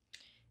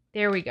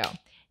 There we go.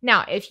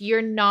 Now, if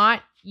you're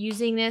not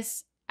using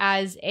this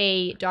as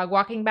a dog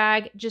walking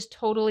bag, just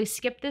totally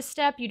skip this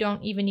step. You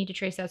don't even need to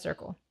trace that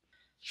circle.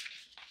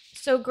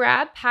 So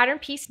grab pattern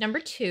piece number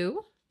 2,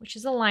 which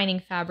is a lining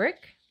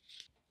fabric,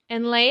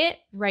 and lay it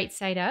right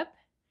side up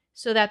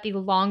so that the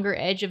longer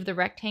edge of the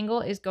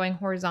rectangle is going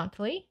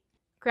horizontally.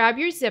 Grab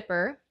your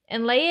zipper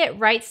and lay it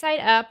right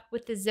side up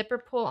with the zipper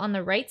pull on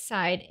the right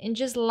side and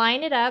just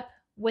line it up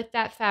with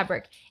that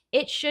fabric.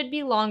 It should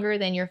be longer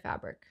than your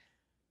fabric.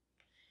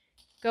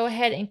 Go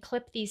ahead and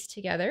clip these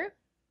together.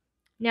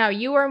 Now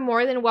you are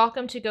more than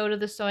welcome to go to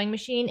the sewing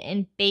machine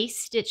and base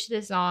stitch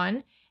this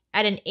on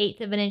at 1/8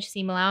 of an inch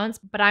seam allowance,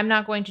 but I'm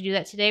not going to do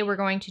that today. We're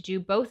going to do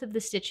both of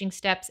the stitching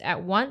steps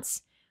at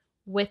once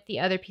with the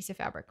other piece of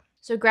fabric.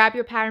 So grab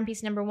your pattern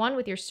piece number 1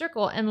 with your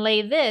circle and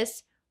lay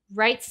this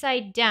right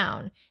side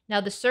down. Now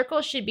the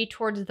circle should be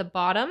towards the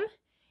bottom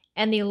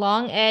and the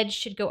long edge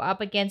should go up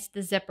against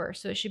the zipper.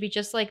 So it should be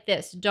just like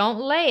this. Don't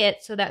lay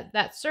it so that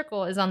that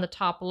circle is on the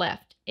top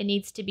left. It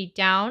needs to be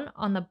down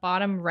on the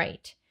bottom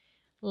right.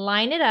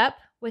 Line it up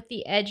with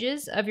the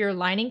edges of your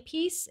lining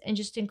piece and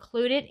just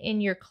include it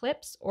in your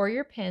clips or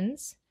your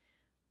pins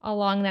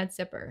along that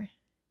zipper.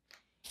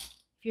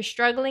 If you're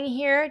struggling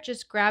here,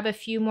 just grab a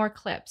few more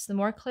clips. The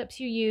more clips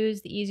you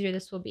use, the easier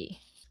this will be.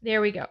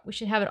 There we go. We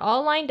should have it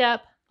all lined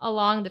up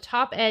along the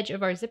top edge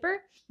of our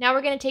zipper. Now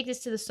we're going to take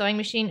this to the sewing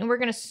machine and we're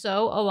going to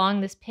sew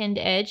along this pinned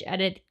edge at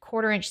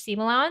 1/4 inch seam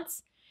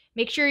allowance.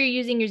 Make sure you're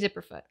using your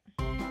zipper foot.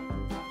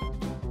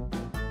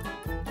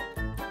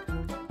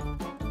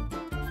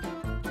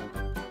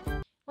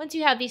 Once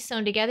you have these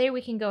sewn together,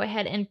 we can go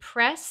ahead and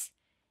press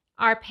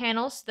our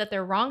panels so that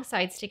they're wrong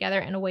sides together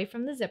and away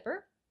from the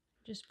zipper.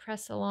 Just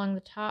press along the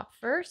top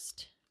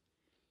first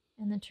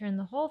and then turn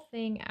the whole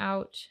thing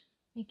out,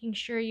 making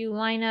sure you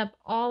line up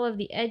all of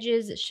the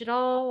edges. It should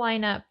all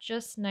line up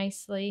just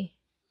nicely.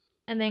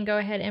 And then go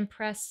ahead and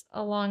press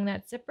along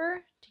that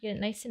zipper to get it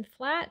nice and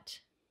flat.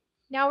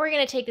 Now we're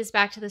going to take this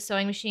back to the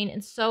sewing machine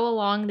and sew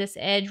along this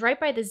edge right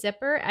by the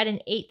zipper at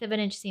 1/8 of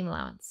an inch seam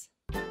allowance.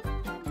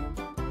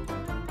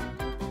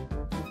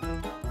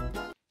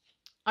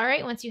 All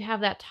right, once you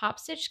have that top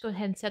stitch, go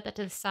ahead and set that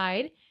to the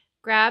side.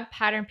 Grab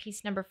pattern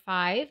piece number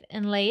 5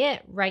 and lay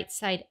it right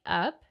side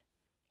up.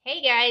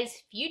 Hey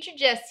guys, Future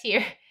Jess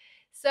here.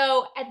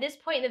 So at this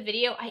point in the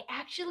video, I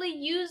actually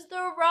used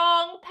the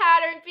wrong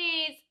pattern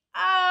piece.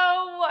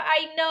 Oh,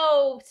 I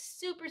know,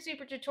 super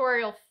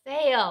tutorial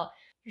fail.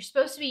 You're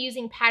supposed to be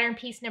using pattern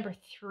piece number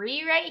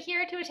 3 right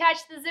here to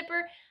attach the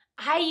zipper.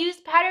 I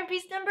used pattern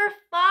piece number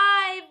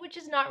 5, which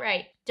is not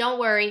right. Don't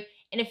worry.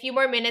 In a few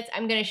more minutes,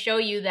 I'm going to show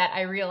you that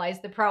I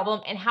realized the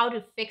problem and how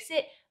to fix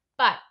it.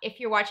 But if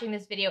you're watching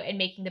this video and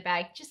making the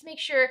bag, just make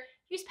sure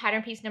use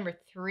pattern piece number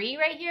 3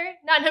 right here,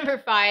 not number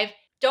 5.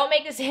 Don't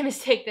make the same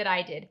mistake that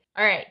I did.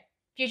 All right,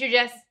 Future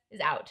Jess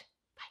is out.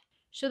 Bye.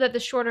 So that the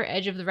shorter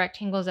edge of the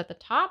rectangle is at the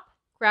top,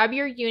 grab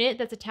your unit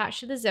that's attached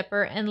to the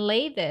zipper and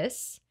lay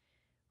this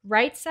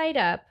right side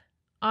up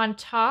on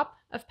top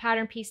of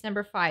pattern piece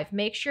number 5.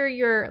 Make sure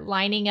you're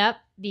lining up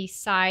the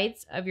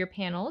sides of your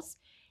panels.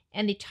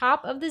 And the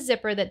top of the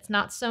zipper that's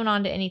not sewn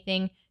onto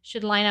anything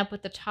should line up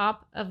with the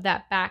top of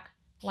that back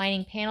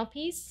lining panel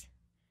piece.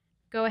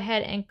 Go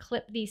ahead and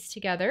clip these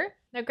together.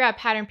 Now grab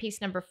pattern piece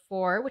number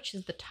 4, which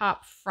is the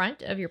top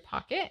front of your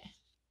pocket,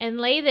 and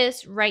lay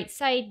this right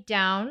side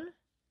down,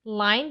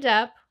 lined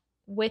up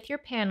with your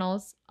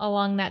panels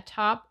along that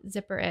top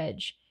zipper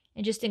edge,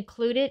 and just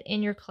include it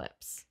in your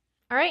clips.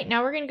 All right,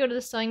 now we're going to go to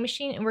the sewing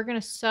machine and we're going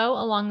to sew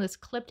along this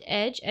clipped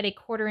edge at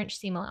 1/4 inch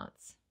seam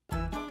allowance.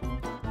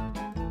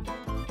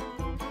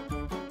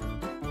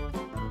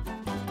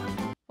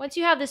 Once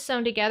you have this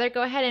sewn together,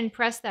 go ahead and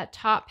press that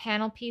top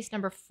panel piece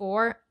number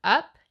 4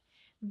 up,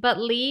 but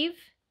leave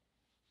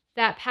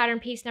that pattern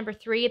piece number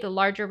 3, the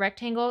larger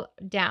rectangle,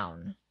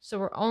 down. So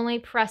we're only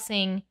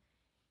pressing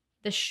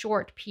the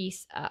short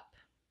piece up.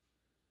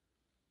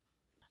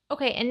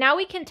 Okay, and now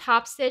we can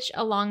top stitch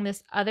along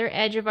this other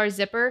edge of our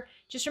zipper.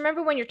 Just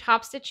remember when you're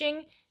top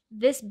stitching,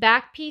 this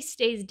back piece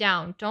stays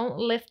down. Don't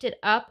lift it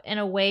up and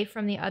away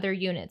from the other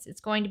units. It's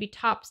going to be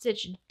top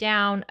stitched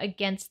down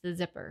against the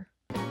zipper.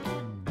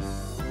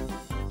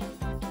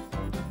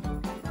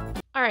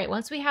 All right,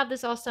 once we have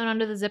this all sewn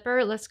under the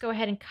zipper, let's go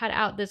ahead and cut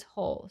out this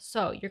hole.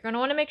 So you're going to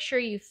want to make sure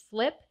you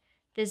flip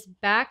this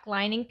back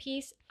lining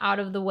piece out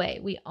of the way.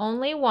 We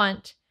only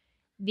want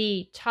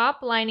the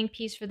top lining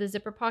piece for the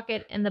zipper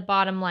pocket and the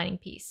bottom lining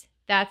piece.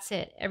 That's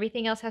it.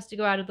 Everything else has to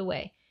go out of the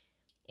way.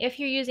 If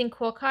you're using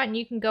quill cotton,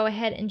 you can go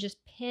ahead and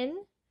just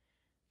pin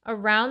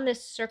around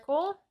this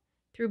circle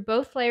through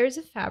both layers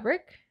of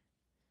fabric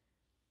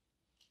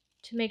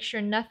to make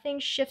sure nothing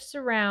shifts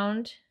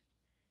around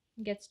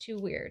It gets too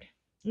weird.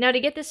 Now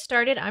to get this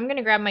started, I'm going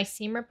to grab my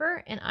seam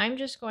ripper and I'm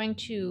just going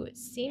to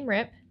seam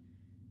rip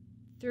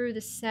through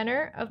the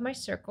center of my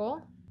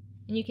circle.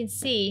 And you can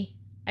see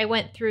I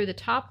went through the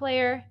top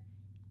layer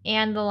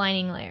and the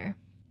lining layer.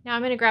 Now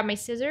I'm going to grab my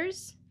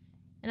scissors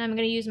and I'm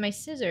going to use my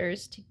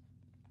scissors to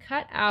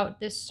cut out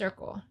this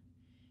circle.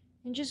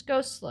 And just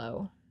go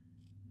slow.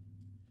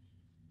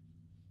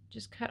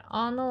 Just cut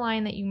on the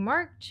line that you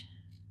marked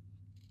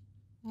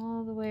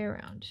all the way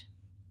around.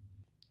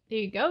 There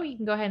you go. You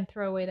can go ahead and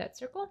throw away that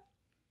circle.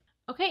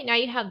 Okay, now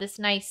you have this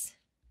nice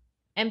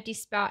empty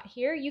spot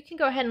here. You can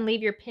go ahead and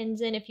leave your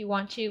pins in if you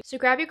want to. So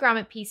grab your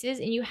grommet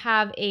pieces and you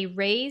have a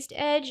raised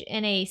edge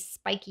and a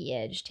spiky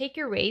edge. Take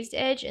your raised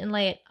edge and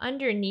lay it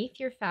underneath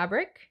your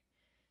fabric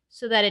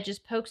so that it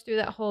just pokes through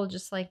that hole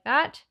just like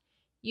that.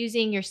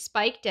 Using your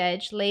spiked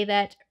edge, lay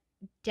that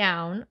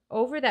down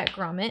over that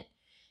grommet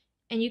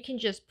and you can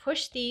just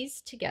push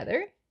these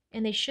together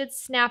and they should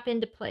snap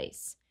into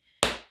place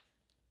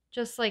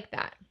just like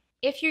that.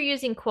 If you're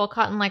using quill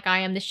cotton like I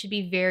am, this should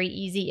be very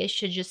easy. It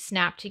should just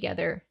snap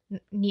together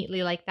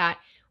neatly like that.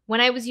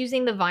 When I was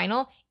using the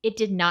vinyl, it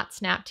did not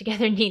snap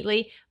together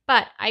neatly,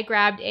 but I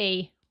grabbed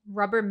a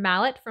rubber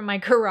mallet from my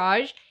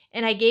garage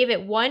and I gave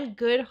it one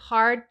good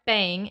hard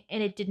bang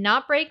and it did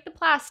not break the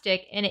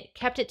plastic and it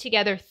kept it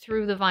together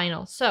through the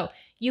vinyl. So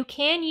you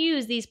can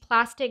use these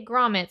plastic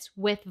grommets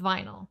with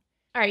vinyl.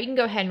 All right, you can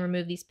go ahead and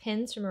remove these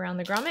pins from around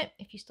the grommet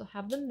if you still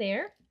have them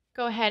there.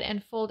 Go ahead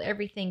and fold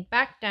everything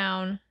back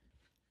down.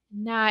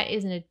 And that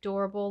is an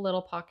adorable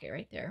little pocket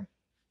right there.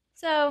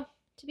 So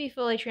to be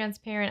fully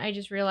transparent, I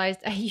just realized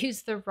I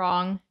used the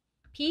wrong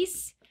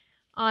piece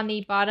on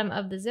the bottom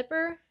of the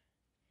zipper.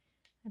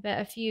 I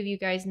bet a few of you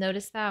guys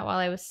noticed that while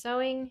I was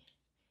sewing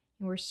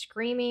and were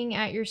screaming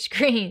at your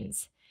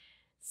screens.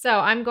 So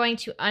I'm going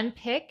to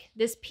unpick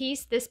this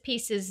piece. This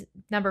piece is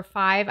number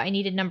 5. I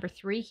needed number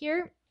 3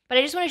 here. But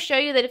I just want to show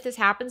you that if this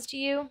happens to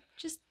you,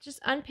 just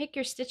unpick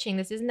your stitching.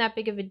 This isn't that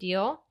big of a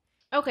deal.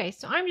 Okay,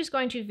 so I'm just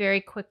going to very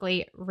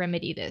quickly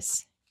remedy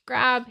this.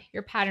 Grab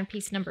your pattern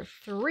piece number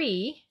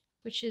 3,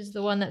 which is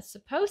the one that's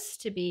supposed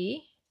to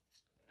be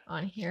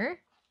on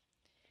here.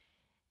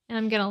 And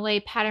I'm going to lay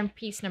pattern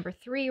piece number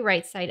 3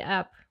 right side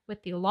up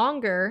with the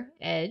longer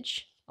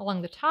edge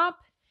along the top.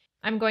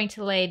 I'm going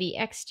to lay the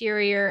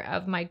exterior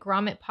of my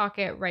grommet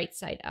pocket right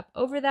side up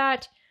over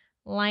that,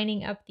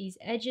 lining up these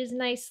edges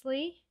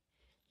nicely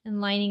and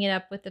lining it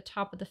up with the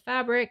top of the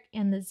fabric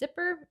and the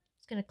zipper.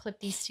 Just going to clip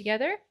these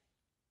together.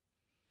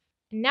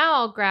 And now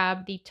I'll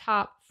grab the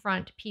top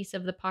front piece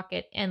of the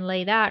pocket and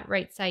lay that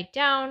right side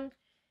down,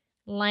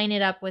 line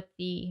it up with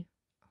the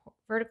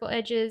vertical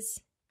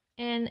edges,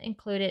 and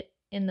include it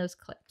in those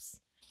clips.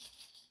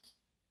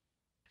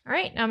 All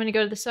right, now I'm going to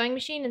go to the sewing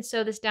machine and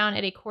sew this down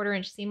at a 1/4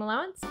 inch seam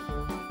allowance.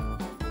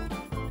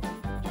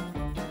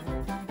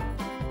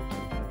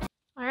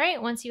 All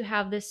right, once you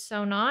have this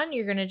sewn on,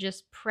 you're going to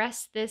just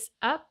press this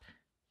up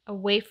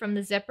away from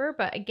the zipper,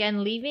 but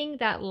again, leaving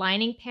that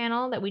lining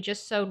panel that we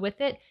just sewed with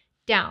it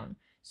down.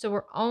 So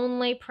we're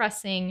only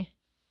pressing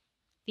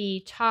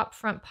the top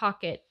front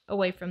pocket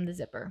away from the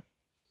zipper.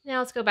 Now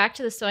let's go back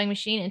to the sewing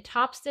machine and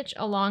top stitch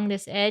along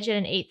this edge at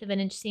an 1/8 of an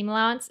inch seam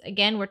allowance.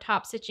 Again, we're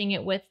top stitching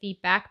it with the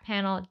back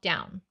panel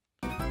down.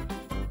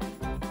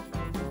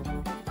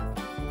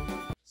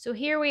 So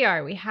here we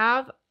are. We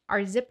have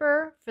our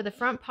zipper for the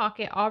front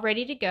pocket all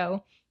ready to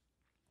go.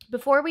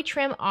 Before we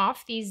trim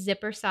off these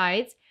zipper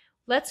sides,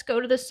 let's go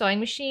to the sewing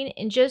machine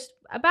and just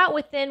about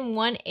within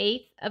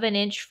 1/8 of an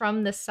inch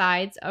from the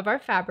sides of our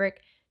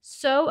fabric,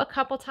 sew a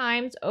couple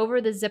times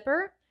over the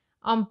zipper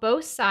on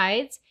both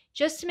sides,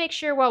 just to make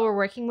sure while we're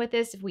working with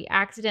this, if we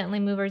accidentally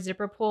move our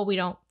zipper pull, we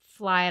don't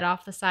fly it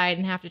off the side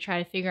and have to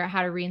try to figure out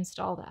how to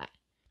reinstall that.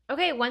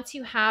 Okay, once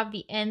you have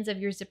the ends of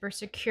your zipper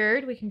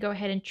secured, we can go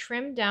ahead and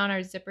trim down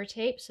our zipper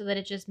tape so that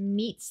it just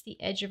meets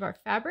the edge of our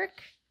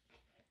fabric.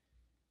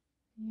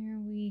 Here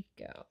we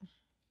go.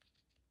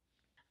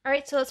 All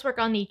right, so let's work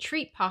on the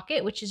treat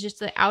pocket, which is just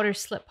the outer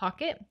slip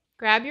pocket.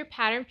 Grab your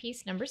pattern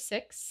piece number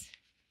 6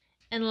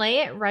 and lay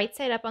it right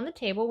side up on the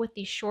table with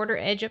the shorter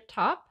edge up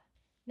top.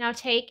 Now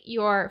take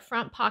your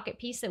front pocket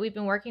piece that we've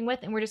been working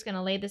with and we're just going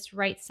to lay this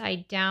right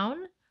side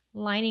down,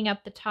 lining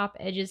up the top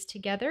edges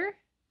together.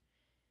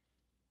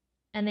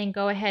 And then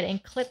go ahead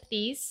and clip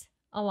these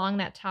along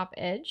that top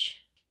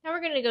edge. Now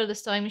we're going to go to the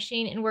sewing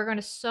machine and we're going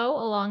to sew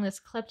along this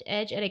clipped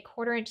edge at a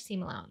 1/4 inch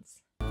seam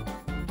allowance.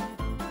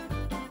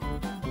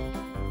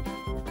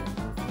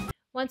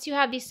 Once you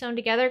have these sewn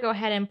together, go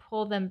ahead and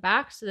pull them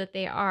back so that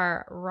they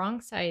are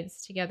wrong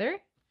sides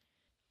together.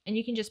 And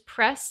you can just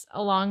press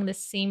along the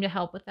seam to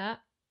help with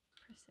that.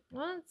 Press it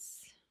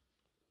once.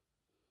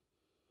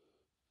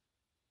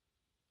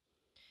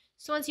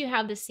 So once you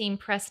have the seam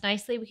pressed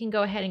nicely, we can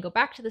go ahead and go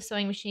back to the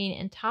sewing machine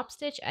and top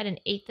stitch at an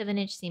 1/8 of an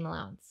inch seam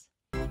allowance.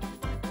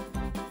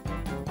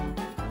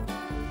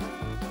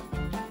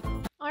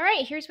 All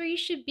right, here's where you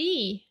should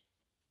be.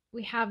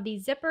 We have the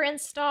zipper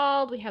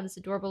installed. We have this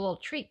adorable little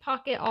treat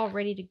pocket all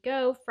ready to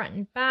go, front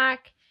and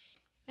back.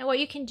 Now what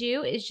you can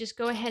do is just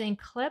go ahead and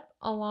clip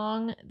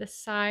along the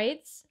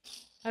sides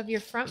of your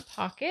front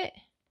pocket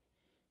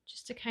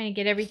just to kind of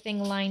get everything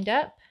lined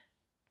up.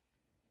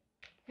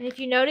 And if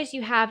you notice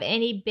you have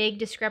any big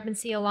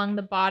discrepancy along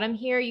the bottom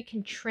here, you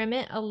can trim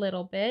it a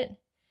little bit.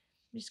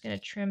 I'm just going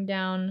to trim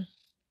down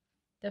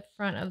the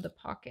front of the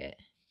pocket.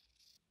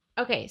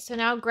 Okay, so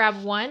now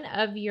grab one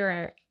of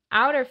your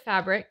outer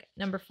fabric,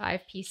 number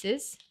 5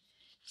 pieces.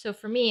 So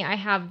for me, I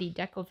have the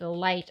Decoville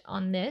Light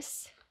on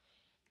this,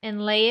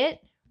 and lay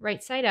it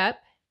right side up.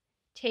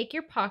 Take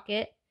your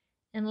pocket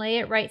and lay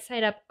it right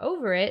side up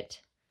over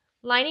it,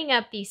 lining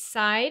up the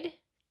side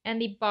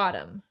and the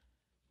bottom.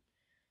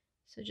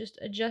 So just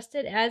adjust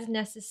it as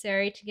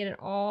necessary to get it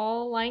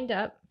all lined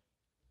up.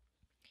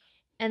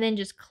 And then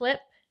just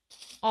clip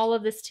all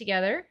of this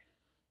together.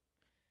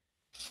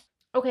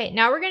 Okay,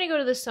 now we're going to go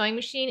to the sewing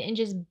machine and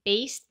just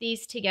baste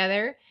these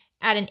together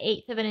at an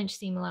 1/8 of an inch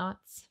seam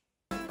allowance.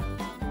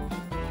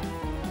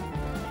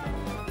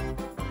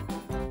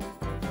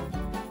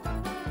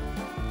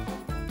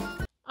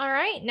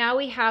 Alright, now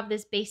we have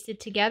this basted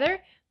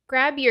together.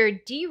 Grab your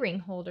D-ring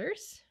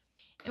holders,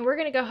 and we're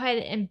going to go ahead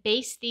and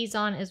baste these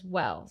on as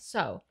well.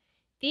 So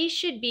these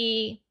should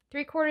be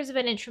 3/4 of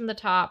an inch from the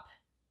top,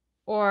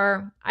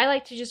 or I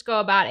like to just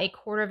go about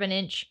 1/4 of an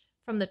inch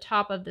from the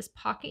top of this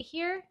pocket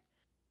here,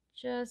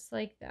 just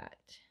like that.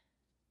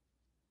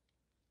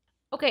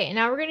 Okay, and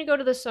now we're going to go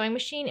to the sewing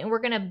machine and we're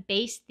going to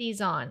baste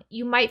these on.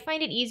 You might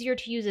find it easier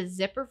to use a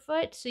zipper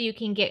foot so you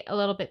can get a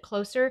little bit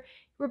closer.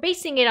 We're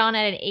basting it on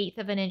at an 1/8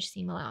 of an inch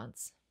seam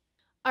allowance.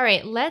 All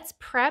right, let's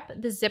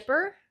prep the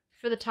zipper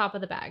for the top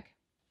of the bag.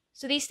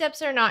 So these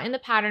steps are not in the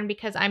pattern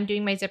because I'm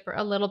doing my zipper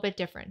a little bit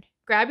different.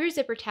 Grab your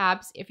zipper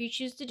tabs if you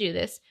choose to do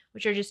this,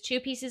 which are just 2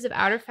 pieces of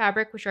outer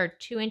fabric, which are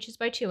 2 inches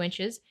by 2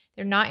 inches.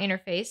 They're not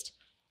interfaced,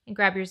 and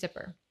grab your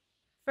zipper.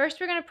 First,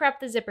 we're going to prep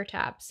the zipper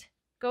tabs.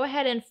 Go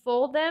ahead and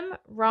fold them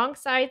wrong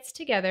sides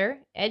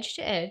together, edge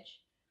to edge,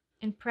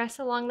 and press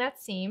along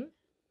that seam.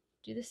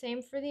 Do the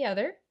same for the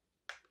other.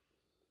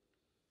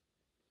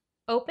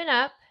 Open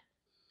up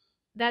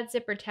that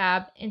zipper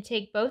tab and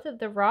take both of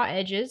the raw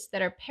edges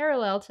that are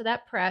parallel to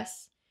that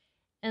press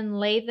and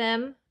lay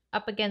them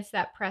up against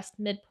that pressed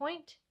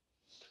midpoint.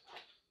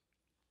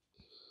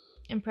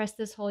 And press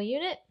this whole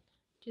unit.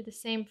 Do the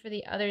same for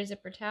the other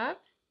zipper tab.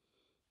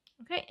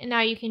 Okay, and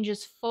now you can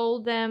just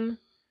fold them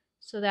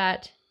so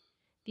that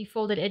the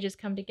folded edges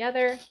come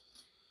together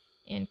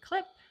and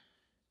clip.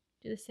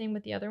 Do the same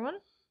with the other one.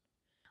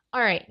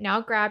 All right,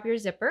 now grab your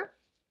zipper.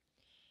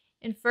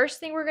 And first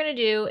thing we're going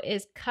to do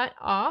is cut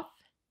off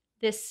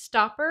this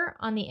stopper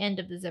on the end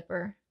of the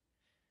zipper.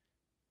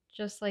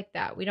 Just like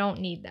that. We don't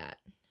need that.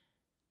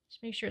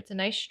 Just make sure it's a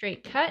nice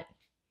straight cut.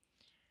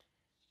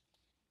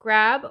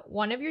 Grab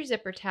one of your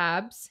zipper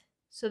tabs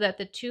so that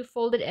the 2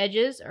 folded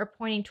edges are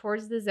pointing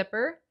towards the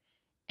zipper,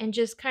 and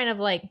just kind of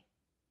like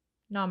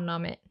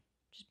nom it.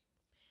 Just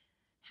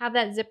have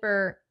that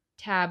zipper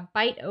tab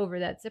bite over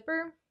that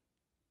zipper.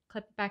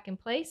 Clip it back in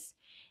place.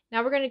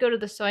 Now we're going to go to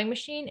the sewing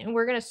machine and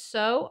we're going to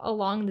sew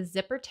along the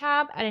zipper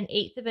tab at an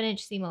 1/8 of an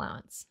inch seam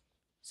allowance.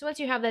 So once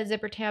you have that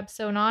zipper tab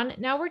sewn on,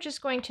 now we're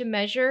just going to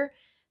measure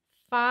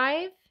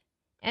 5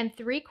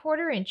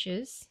 3/4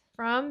 inches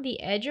from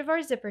the edge of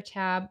our zipper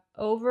tab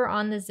over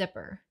on the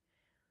zipper.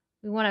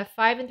 We want a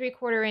 5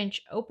 3/4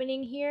 inch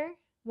opening here.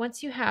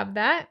 Once you have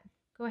that,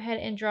 go ahead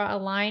and draw a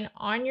line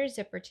on your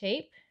zipper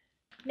tape.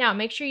 Now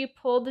make sure you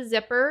pull the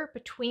zipper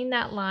between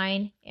that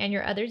line and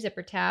your other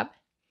zipper tab.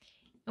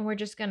 And we're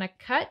just going to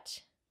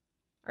cut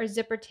our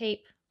zipper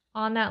tape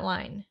on that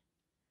line.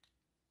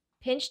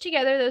 Pinch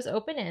together those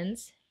open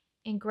ends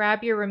and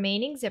grab your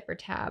remaining zipper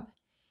tab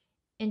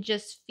and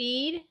just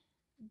feed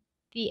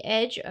the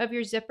edge of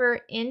your zipper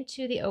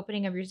into the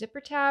opening of your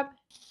zipper tab,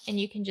 and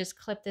you can just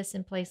clip this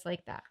in place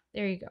like that.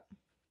 There you go.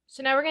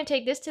 So now we're going to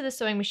take this to the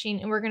sewing machine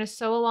and we're going to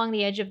sew along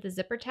the edge of the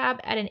zipper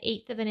tab at an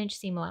 1/8 of an inch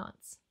seam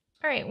allowance.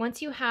 All right,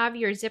 once you have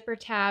your zipper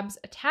tabs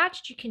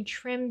attached, you can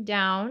trim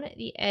down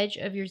the edge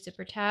of your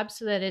zipper tab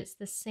so that it's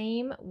the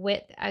same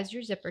width as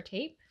your zipper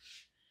tape.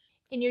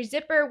 And your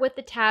zipper with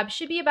the tab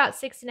should be about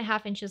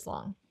 6.5 inches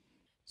long.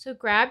 So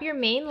grab your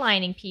main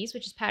lining piece,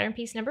 which is pattern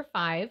piece number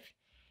 5,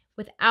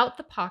 without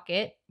the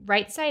pocket,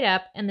 right side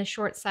up, and the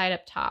short side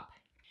up top.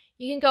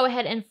 You can go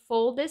ahead and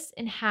fold this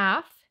in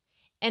half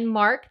and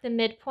mark the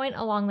midpoint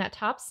along that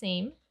top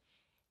seam.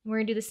 We're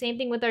going to do the same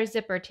thing with our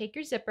zipper. Take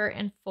your zipper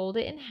and fold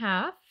it in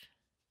half.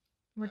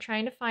 We're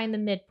trying to find the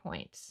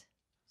midpoints.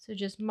 So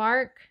just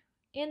mark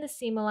in the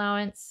seam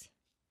allowance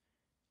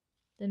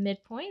the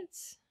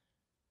midpoints.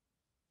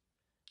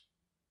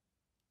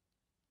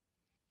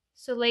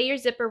 So lay your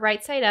zipper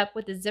right side up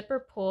with the zipper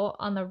pull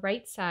on the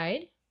right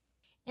side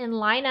and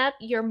line up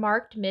your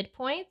marked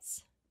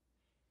midpoints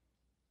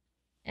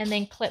and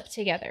then clip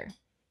together.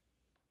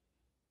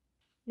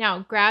 Now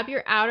grab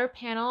your outer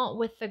panel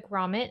with the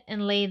grommet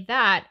and lay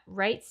that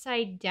right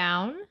side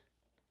down,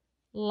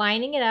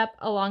 lining it up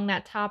along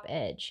that top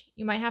edge.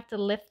 You might have to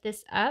lift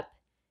this up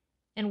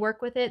and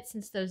work with it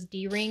since those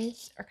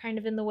D-rings are kind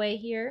of in the way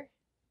here.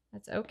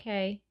 That's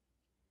okay.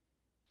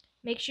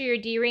 Make sure your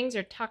D-rings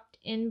are tucked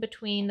in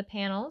between the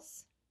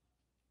panels.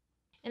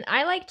 And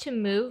I like to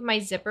move my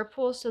zipper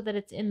pull so that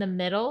it's in the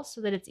middle so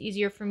that it's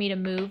easier for me to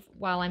move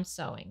while I'm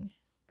sewing.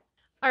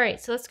 All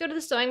right, so let's go to the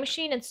sewing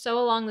machine and sew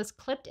along this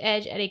clipped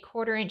edge at a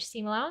 1/4 inch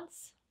seam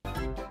allowance.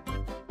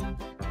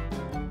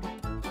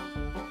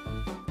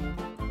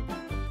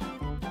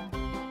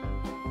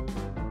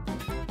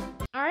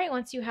 All right,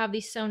 once you have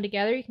these sewn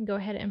together, you can go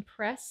ahead and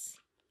press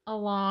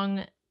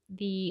along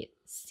the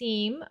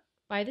seam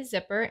by the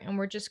zipper, and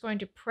we're just going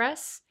to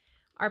press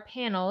our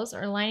panels,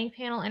 our lining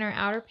panel and our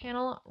outer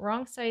panel,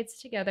 wrong sides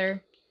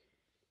together,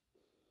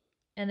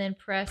 and then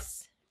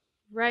press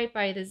right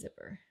by the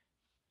zipper.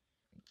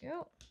 There we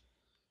go.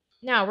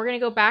 Now we're going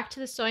to go back to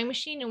the sewing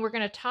machine and we're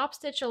going to top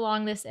stitch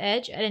along this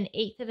edge at an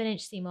 1/8 of an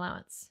inch seam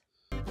allowance.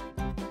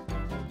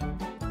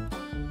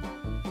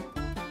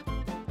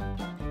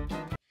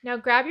 Now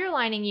grab your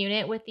lining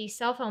unit with the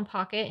cell phone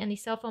pocket and the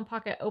cell phone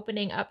pocket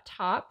opening up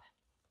top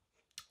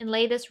and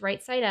lay this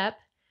right side up.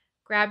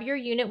 Grab your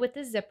unit with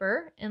the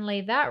zipper and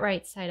lay that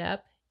right side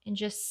up and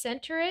just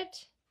center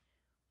it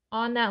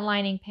on that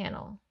lining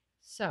panel.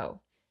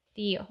 So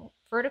the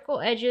vertical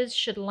edges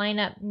should line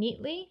up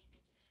neatly.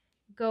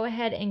 Go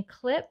ahead and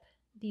clip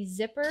the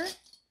zipper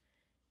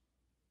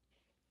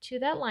to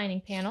that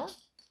lining panel.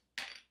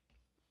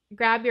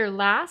 Grab your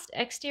last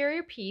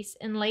exterior piece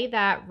and lay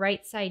that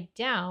right side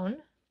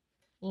down,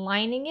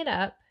 lining it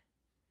up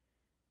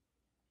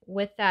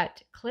with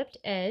that clipped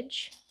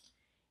edge,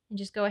 and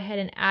just go ahead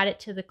and add it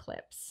to the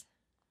clips.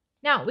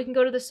 Now we can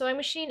go to the sewing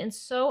machine and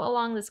sew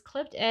along this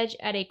clipped edge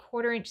at a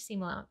 1/4 inch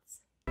seam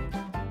allowance.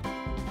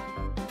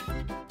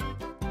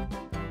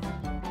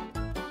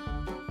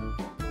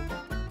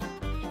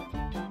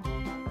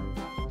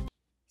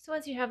 So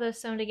once you have those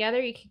sewn together,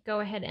 you can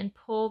go ahead and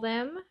pull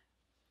them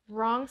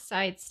wrong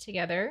sides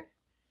together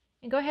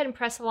and go ahead and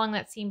press along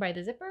that seam by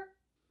the zipper.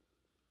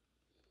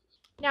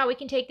 Now we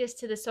can take this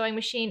to the sewing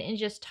machine and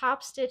just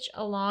top stitch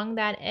along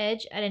that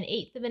edge at an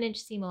 1/8 of an inch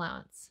seam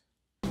allowance.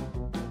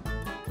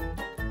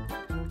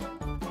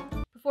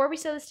 Before we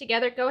sew this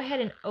together, go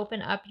ahead and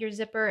open up your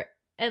zipper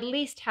at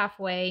least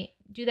halfway.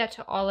 Do that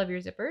to all of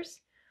your zippers.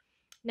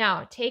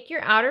 Now take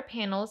your outer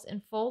panels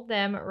and fold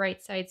them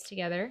right sides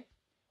together,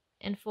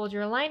 and fold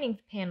your lining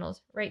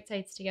panels right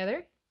sides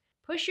together.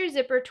 Push your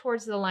zipper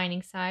towards the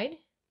lining side,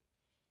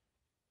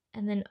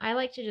 and then I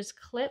like to just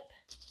clip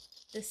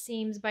the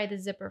seams by the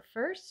zipper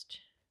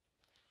first.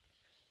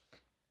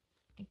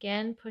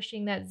 Again,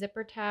 pushing that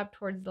zipper tab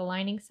towards the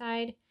lining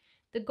side.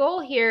 The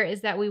goal here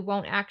is that we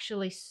won't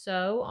actually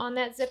sew on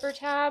that zipper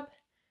tab,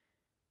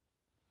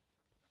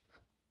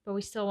 but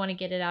we still want to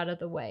get it out of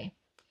the way.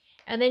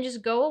 And then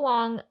just go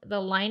along the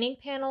lining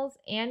panels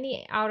and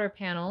the outer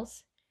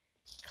panels,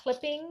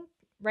 clipping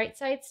right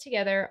sides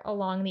together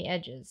along the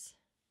edges.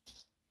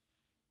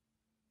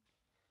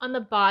 On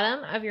the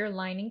bottom of your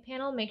lining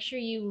panel, make sure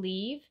you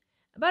leave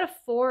about a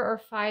 4 or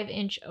 5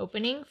 inch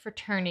opening for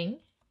turning.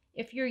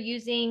 If you're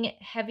using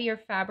heavier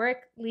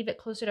fabric, leave it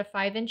closer to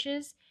 5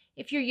 inches.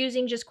 If you're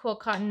using just quilt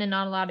cotton and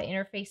not a lot of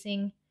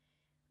interfacing,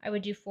 I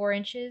would do 4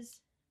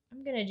 inches.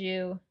 I'm going to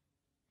do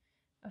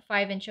a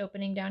 5 inch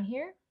opening down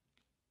here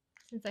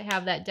since I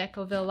have that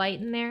Decoville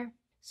light in there.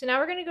 So now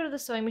we're going to go to the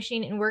sewing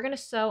machine and we're going to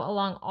sew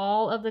along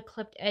all of the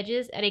clipped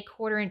edges at a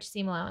 1/4 inch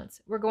seam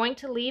allowance. We're going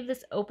to leave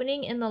this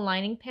opening in the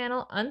lining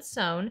panel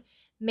unsewn.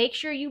 Make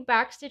sure you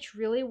backstitch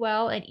really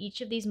well at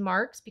each of these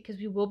marks because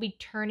we will be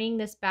turning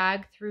this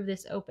bag through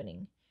this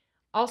opening.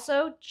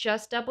 Also,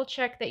 just double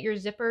check that your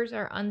zippers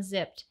are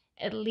unzipped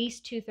at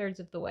least 2/3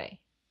 of the way.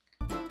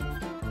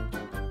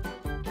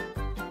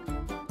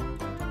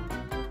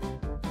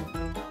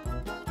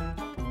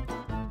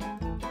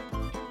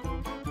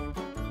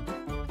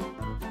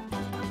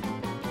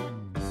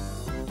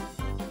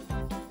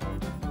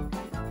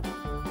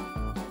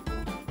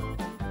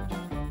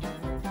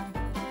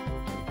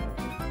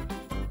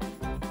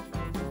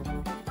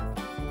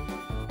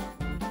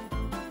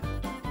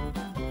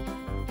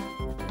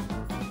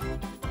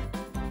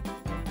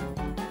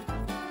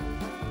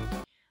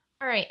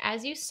 All right,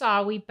 as you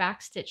saw, we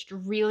backstitched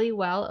really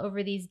well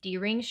over these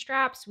D-ring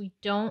straps. We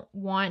don't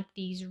want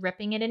these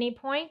ripping at any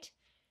point.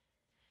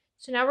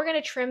 So now we're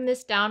going to trim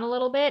this down a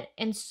little bit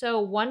and sew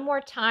one more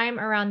time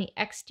around the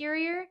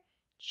exterior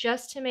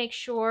just to make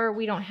sure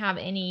we don't have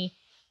any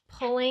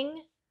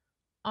pulling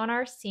on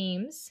our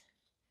seams.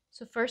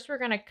 So first we're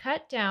going to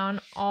cut down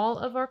all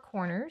of our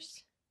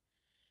corners,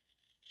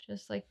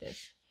 just like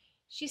this.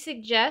 She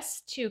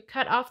suggests to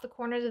cut off the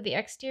corners of the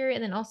exterior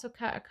and then also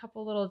cut a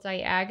couple little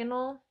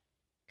diagonal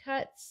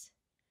cuts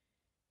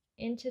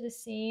into the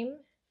seam.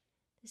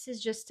 This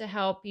is just to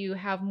help you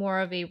have more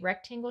of a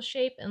rectangle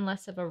shape and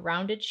less of a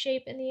rounded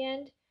shape in the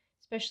end,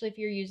 especially if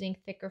you're using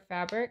thicker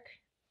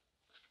fabric.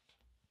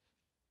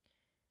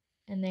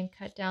 And then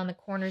cut down the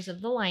corners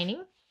of the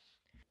lining.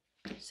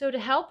 So to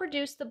help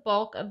reduce the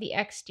bulk of the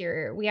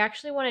exterior, we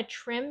actually want to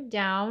trim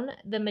down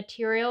the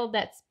material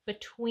that's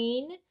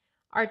between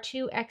our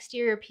two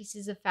exterior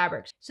pieces of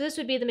fabric. So this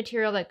would be the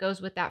material that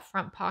goes with that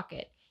front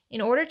pocket. In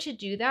order to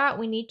do that,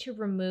 we need to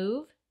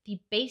remove the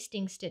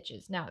basting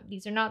stitches. Now,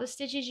 these are not the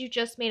stitches you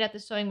just made at the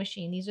sewing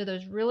machine. These are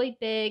those really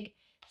big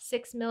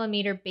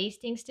 6mm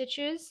basting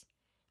stitches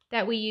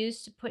that we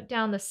use to put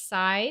down the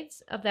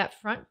sides of that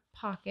front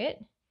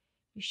pocket.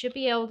 You should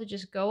be able to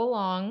just go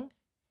along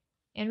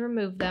and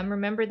remove them.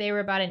 Remember, they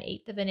were about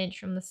 1/8 of an inch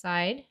from the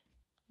side.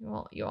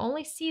 Well, you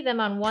only see them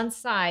on one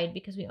side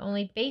because we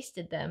only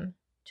basted them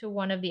to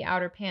one of the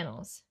outer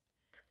panels.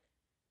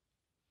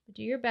 But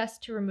do your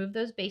best to remove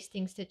those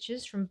basting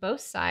stitches from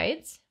both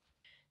sides.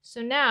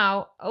 So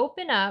now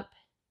open up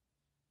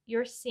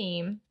your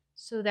seam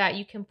so that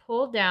you can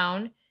pull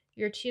down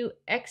your 2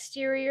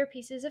 exterior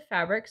pieces of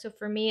fabric. So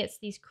for me, it's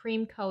these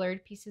cream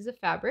colored pieces of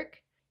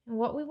fabric. And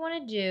what we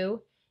want to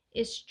do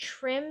is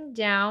trim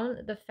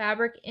down the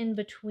fabric in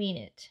between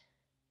it.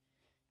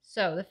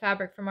 So the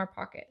fabric from our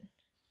pocket.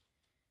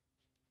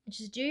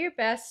 Just do your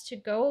best to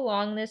go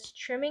along this,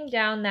 trimming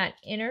down that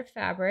inner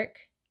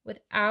fabric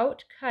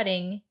without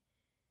cutting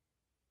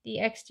the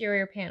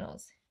exterior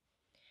panels.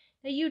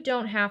 Now you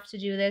don't have to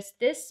do this.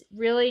 This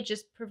really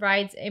just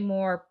provides a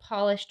more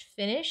polished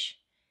finish,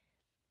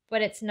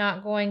 but it's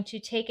not going to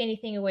take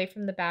anything away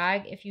from the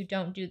bag if you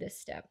don't do this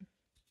step.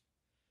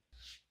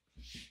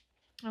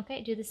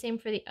 Okay, do the same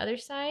for the other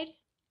side.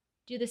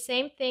 Do the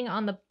same thing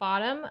on the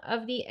bottom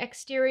of the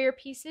exterior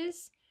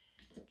pieces,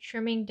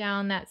 trimming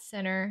down that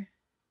center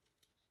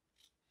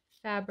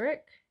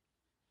fabric.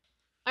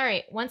 All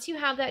right, once you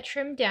have that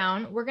trimmed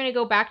down, we're going to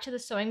go back to the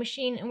sewing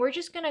machine and we're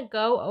just going to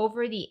go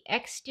over the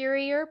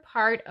exterior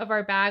part of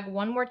our bag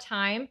one more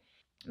time.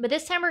 But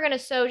this time we're going to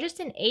sew just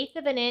 1/8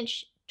 of an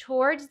inch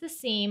towards the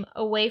seam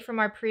away from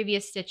our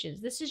previous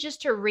stitches. This is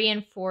just to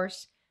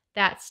reinforce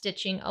that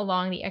stitching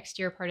along the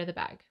exterior part of the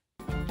bag.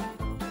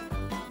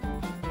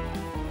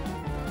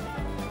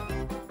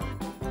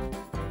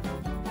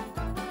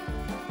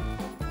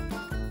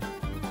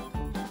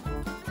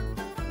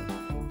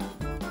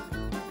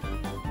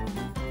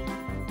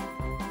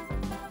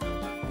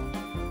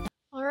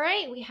 All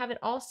right, we have it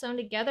all sewn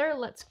together.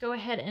 Let's go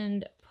ahead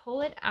and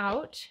pull it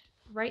out,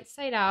 right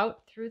side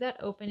out, through that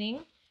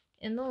opening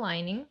in the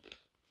lining.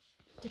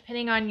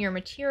 Depending on your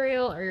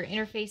material or your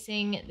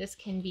interfacing, this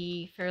can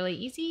be fairly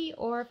easy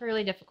or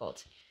fairly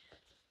difficult.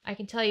 I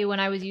can tell you when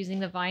I was using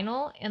the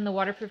vinyl and the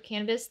waterproof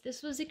canvas,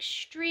 this was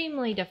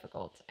extremely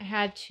difficult. I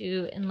had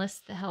to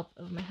enlist the help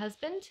of my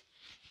husband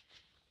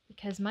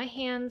because my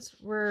hands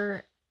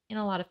were in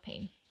a lot of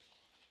pain.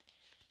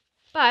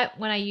 But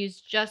when I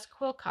used just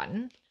quill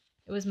cotton,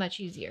 it was much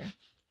easier.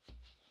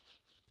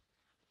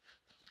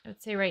 I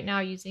would say right now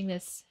using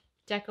this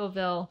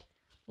Decoville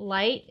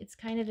light, it's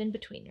kind of in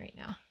between right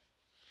now.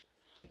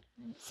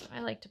 So I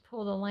like to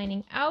pull the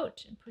lining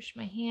out and push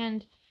my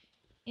hand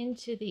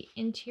into the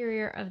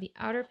interior of the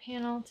outer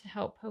panel to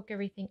help poke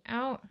everything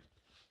out.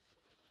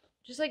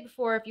 Just like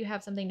before, if you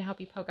have something to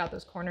help you poke out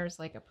those corners,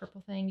 like a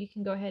purple thing, you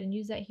can go ahead and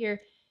use that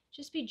here.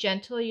 Just be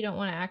gentle. You don't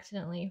want to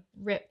accidentally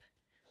rip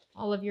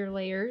all of your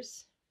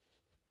layers.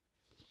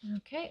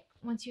 Okay,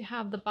 once you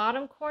have the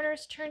bottom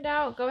corners turned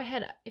out, go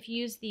ahead. If you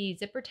use the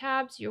zipper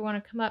tabs, you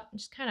want to come up and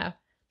just kind of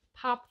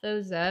pop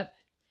those up.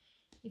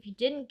 If you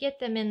didn't get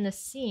them in the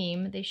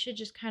seam, they should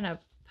just kind of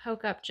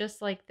poke up just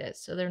like this.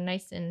 So they're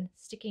nice and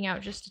sticking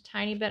out just a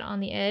tiny bit on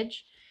the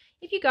edge.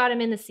 If you got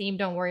them in the seam,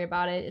 don't worry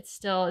about it. It's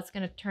going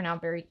to turn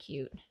out very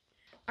cute.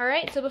 All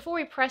right, so before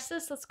we press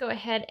this, let's go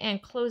ahead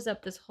and close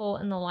up this hole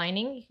in the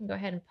lining. You can go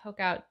ahead and poke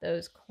out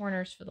those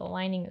corners for the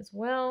lining as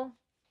well.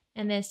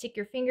 And then stick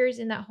your fingers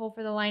in that hole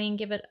for the lining.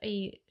 Give it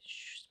a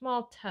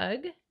small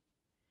tug.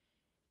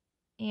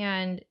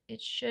 And it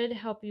should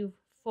help you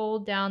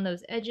fold down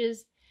those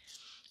edges.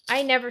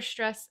 I never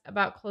stress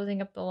about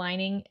closing up the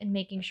lining and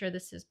making sure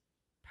this is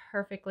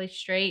perfectly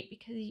straight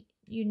because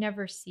you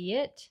never see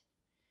it.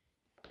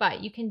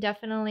 But you can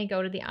definitely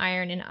go to the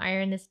iron and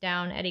iron this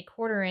down at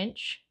 1/4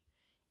 inch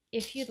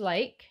if you'd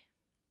like.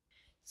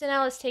 So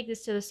now let's take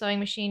this to the sewing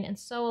machine and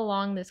sew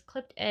along this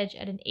clipped edge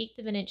at 1/8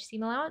 of an inch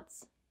seam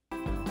allowance.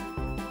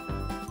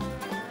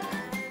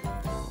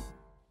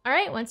 All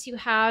right, once you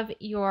have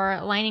your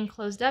lining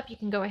closed up, you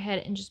can go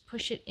ahead and just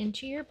push it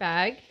into your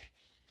bag.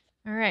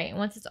 All right,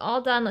 once it's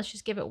all done, let's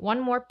just give it one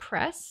more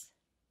press.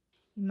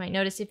 You might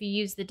notice if you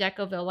use the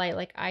Decoville light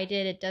like I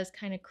did, it does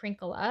kind of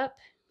crinkle up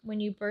when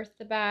you birth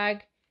the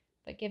bag,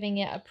 but giving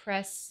it a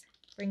press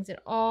brings it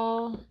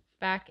all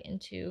back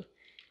into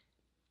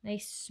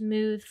nice,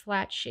 smooth,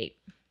 flat shape.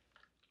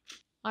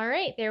 All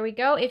right, there we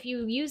go. If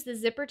you use the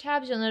zipper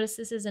tabs, you'll notice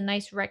this is a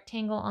nice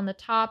rectangle on the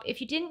top.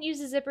 If you didn't use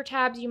the zipper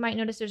tabs, you might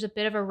notice there's a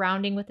bit of a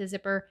rounding with the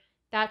zipper.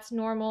 That's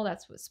normal.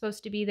 That's what's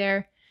supposed to be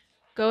there.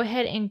 Go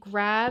ahead and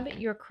grab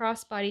your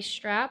crossbody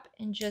strap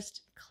and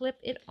just clip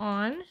it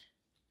on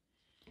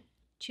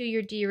to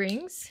your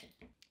D-rings.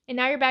 And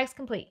now your bag's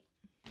complete.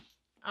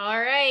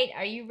 All right,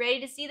 are you ready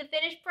to see the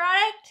finished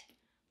product?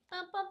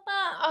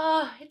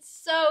 Oh, it's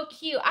so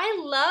cute. I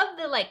love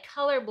the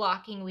color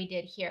blocking we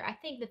did here. I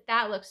think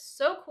that looks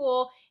so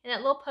cool. And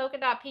that little polka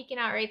dot peeking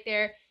out right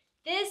there.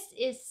 This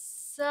is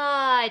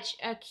such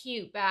a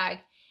cute bag.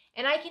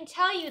 And I can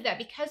tell you that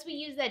because we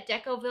use that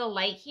Decoville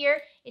light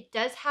here, it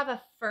does have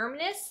a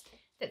firmness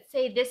that,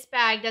 say, this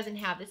bag doesn't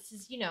have. This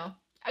is,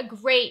 a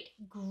great,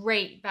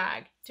 great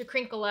bag to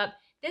crinkle up.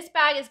 This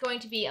bag is going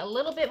to be a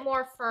little bit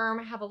more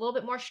firm, have a little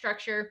bit more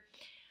structure.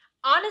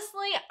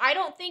 Honestly, I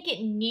don't think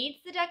it needs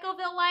the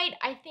Decoville light.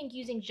 I think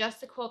using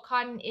just the quill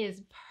cotton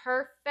is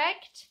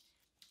perfect,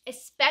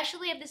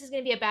 especially if this is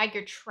going to be a bag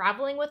you're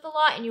traveling with a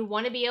lot and you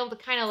want to be able to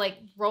kind of like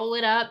roll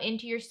it up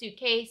into your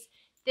suitcase.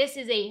 This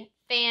is a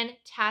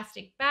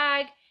fantastic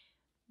bag,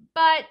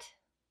 but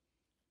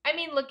I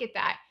mean, look at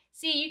that.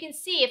 See, you can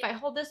see if I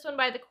hold this one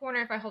by the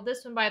corner, if I hold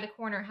this one by the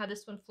corner, how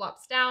this one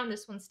flops down,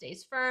 this one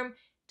stays firm.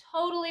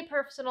 Totally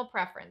personal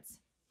preference.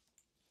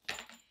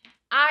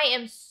 I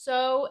am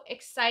so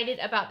excited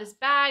about this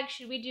bag.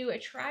 Should we do a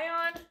try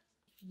on?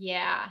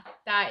 Yeah,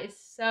 that is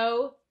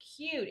so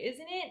cute,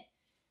 isn't it?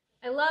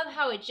 I love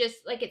how it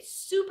just, like, it's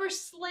super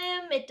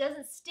slim. It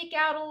doesn't stick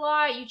out a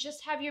lot. You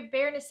just have your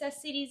bare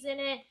necessities in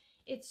it.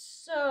 It's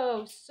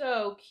so,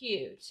 so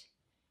cute.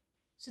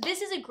 So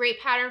this is a great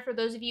pattern for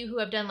those of you who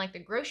have done like the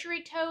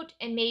grocery tote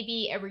and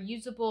maybe a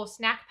reusable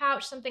snack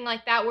pouch, something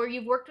like that, where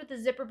you've worked with the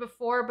zipper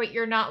before, but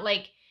you're not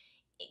like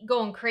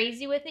going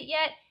crazy with it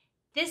yet.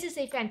 This is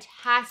a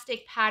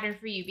fantastic pattern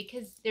for you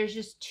because there's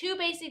just 2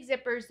 basic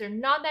zippers. They're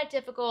not that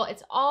difficult.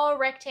 It's all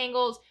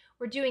rectangles.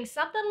 We're doing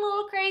something a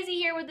little crazy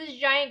here with this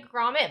giant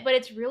grommet, but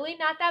it's really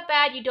not that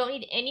bad. You don't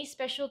need any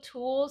special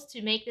tools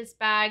to make this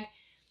bag.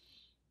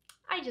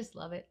 I just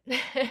love it.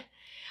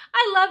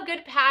 I love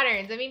good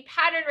patterns. I mean,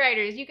 pattern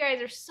writers, you guys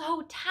are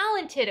so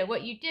talented at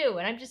what you do.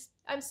 And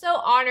I'm so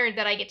honored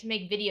that I get to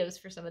make videos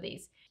for some of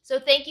these. So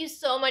thank you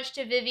so much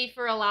to Vivi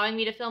for allowing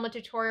me to film a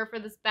tutorial for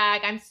this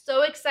bag. I'm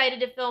so excited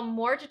to film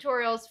more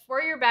tutorials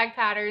for your bag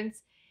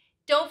patterns.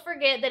 Don't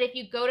forget that if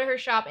you go to her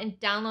shop and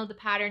download the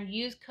pattern,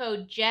 use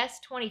code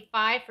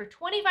JESS25 for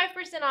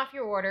 25% off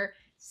your order.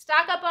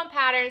 Stock up on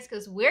patterns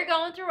because we're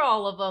going through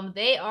all of them.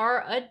 They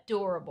are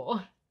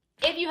adorable.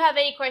 If you have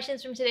any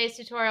questions from today's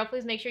tutorial,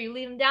 please make sure you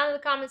leave them down in the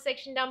comment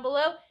section down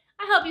below.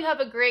 I hope you have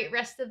a great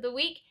rest of the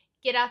week.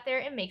 Get out there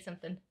and make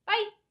something.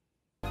 Bye!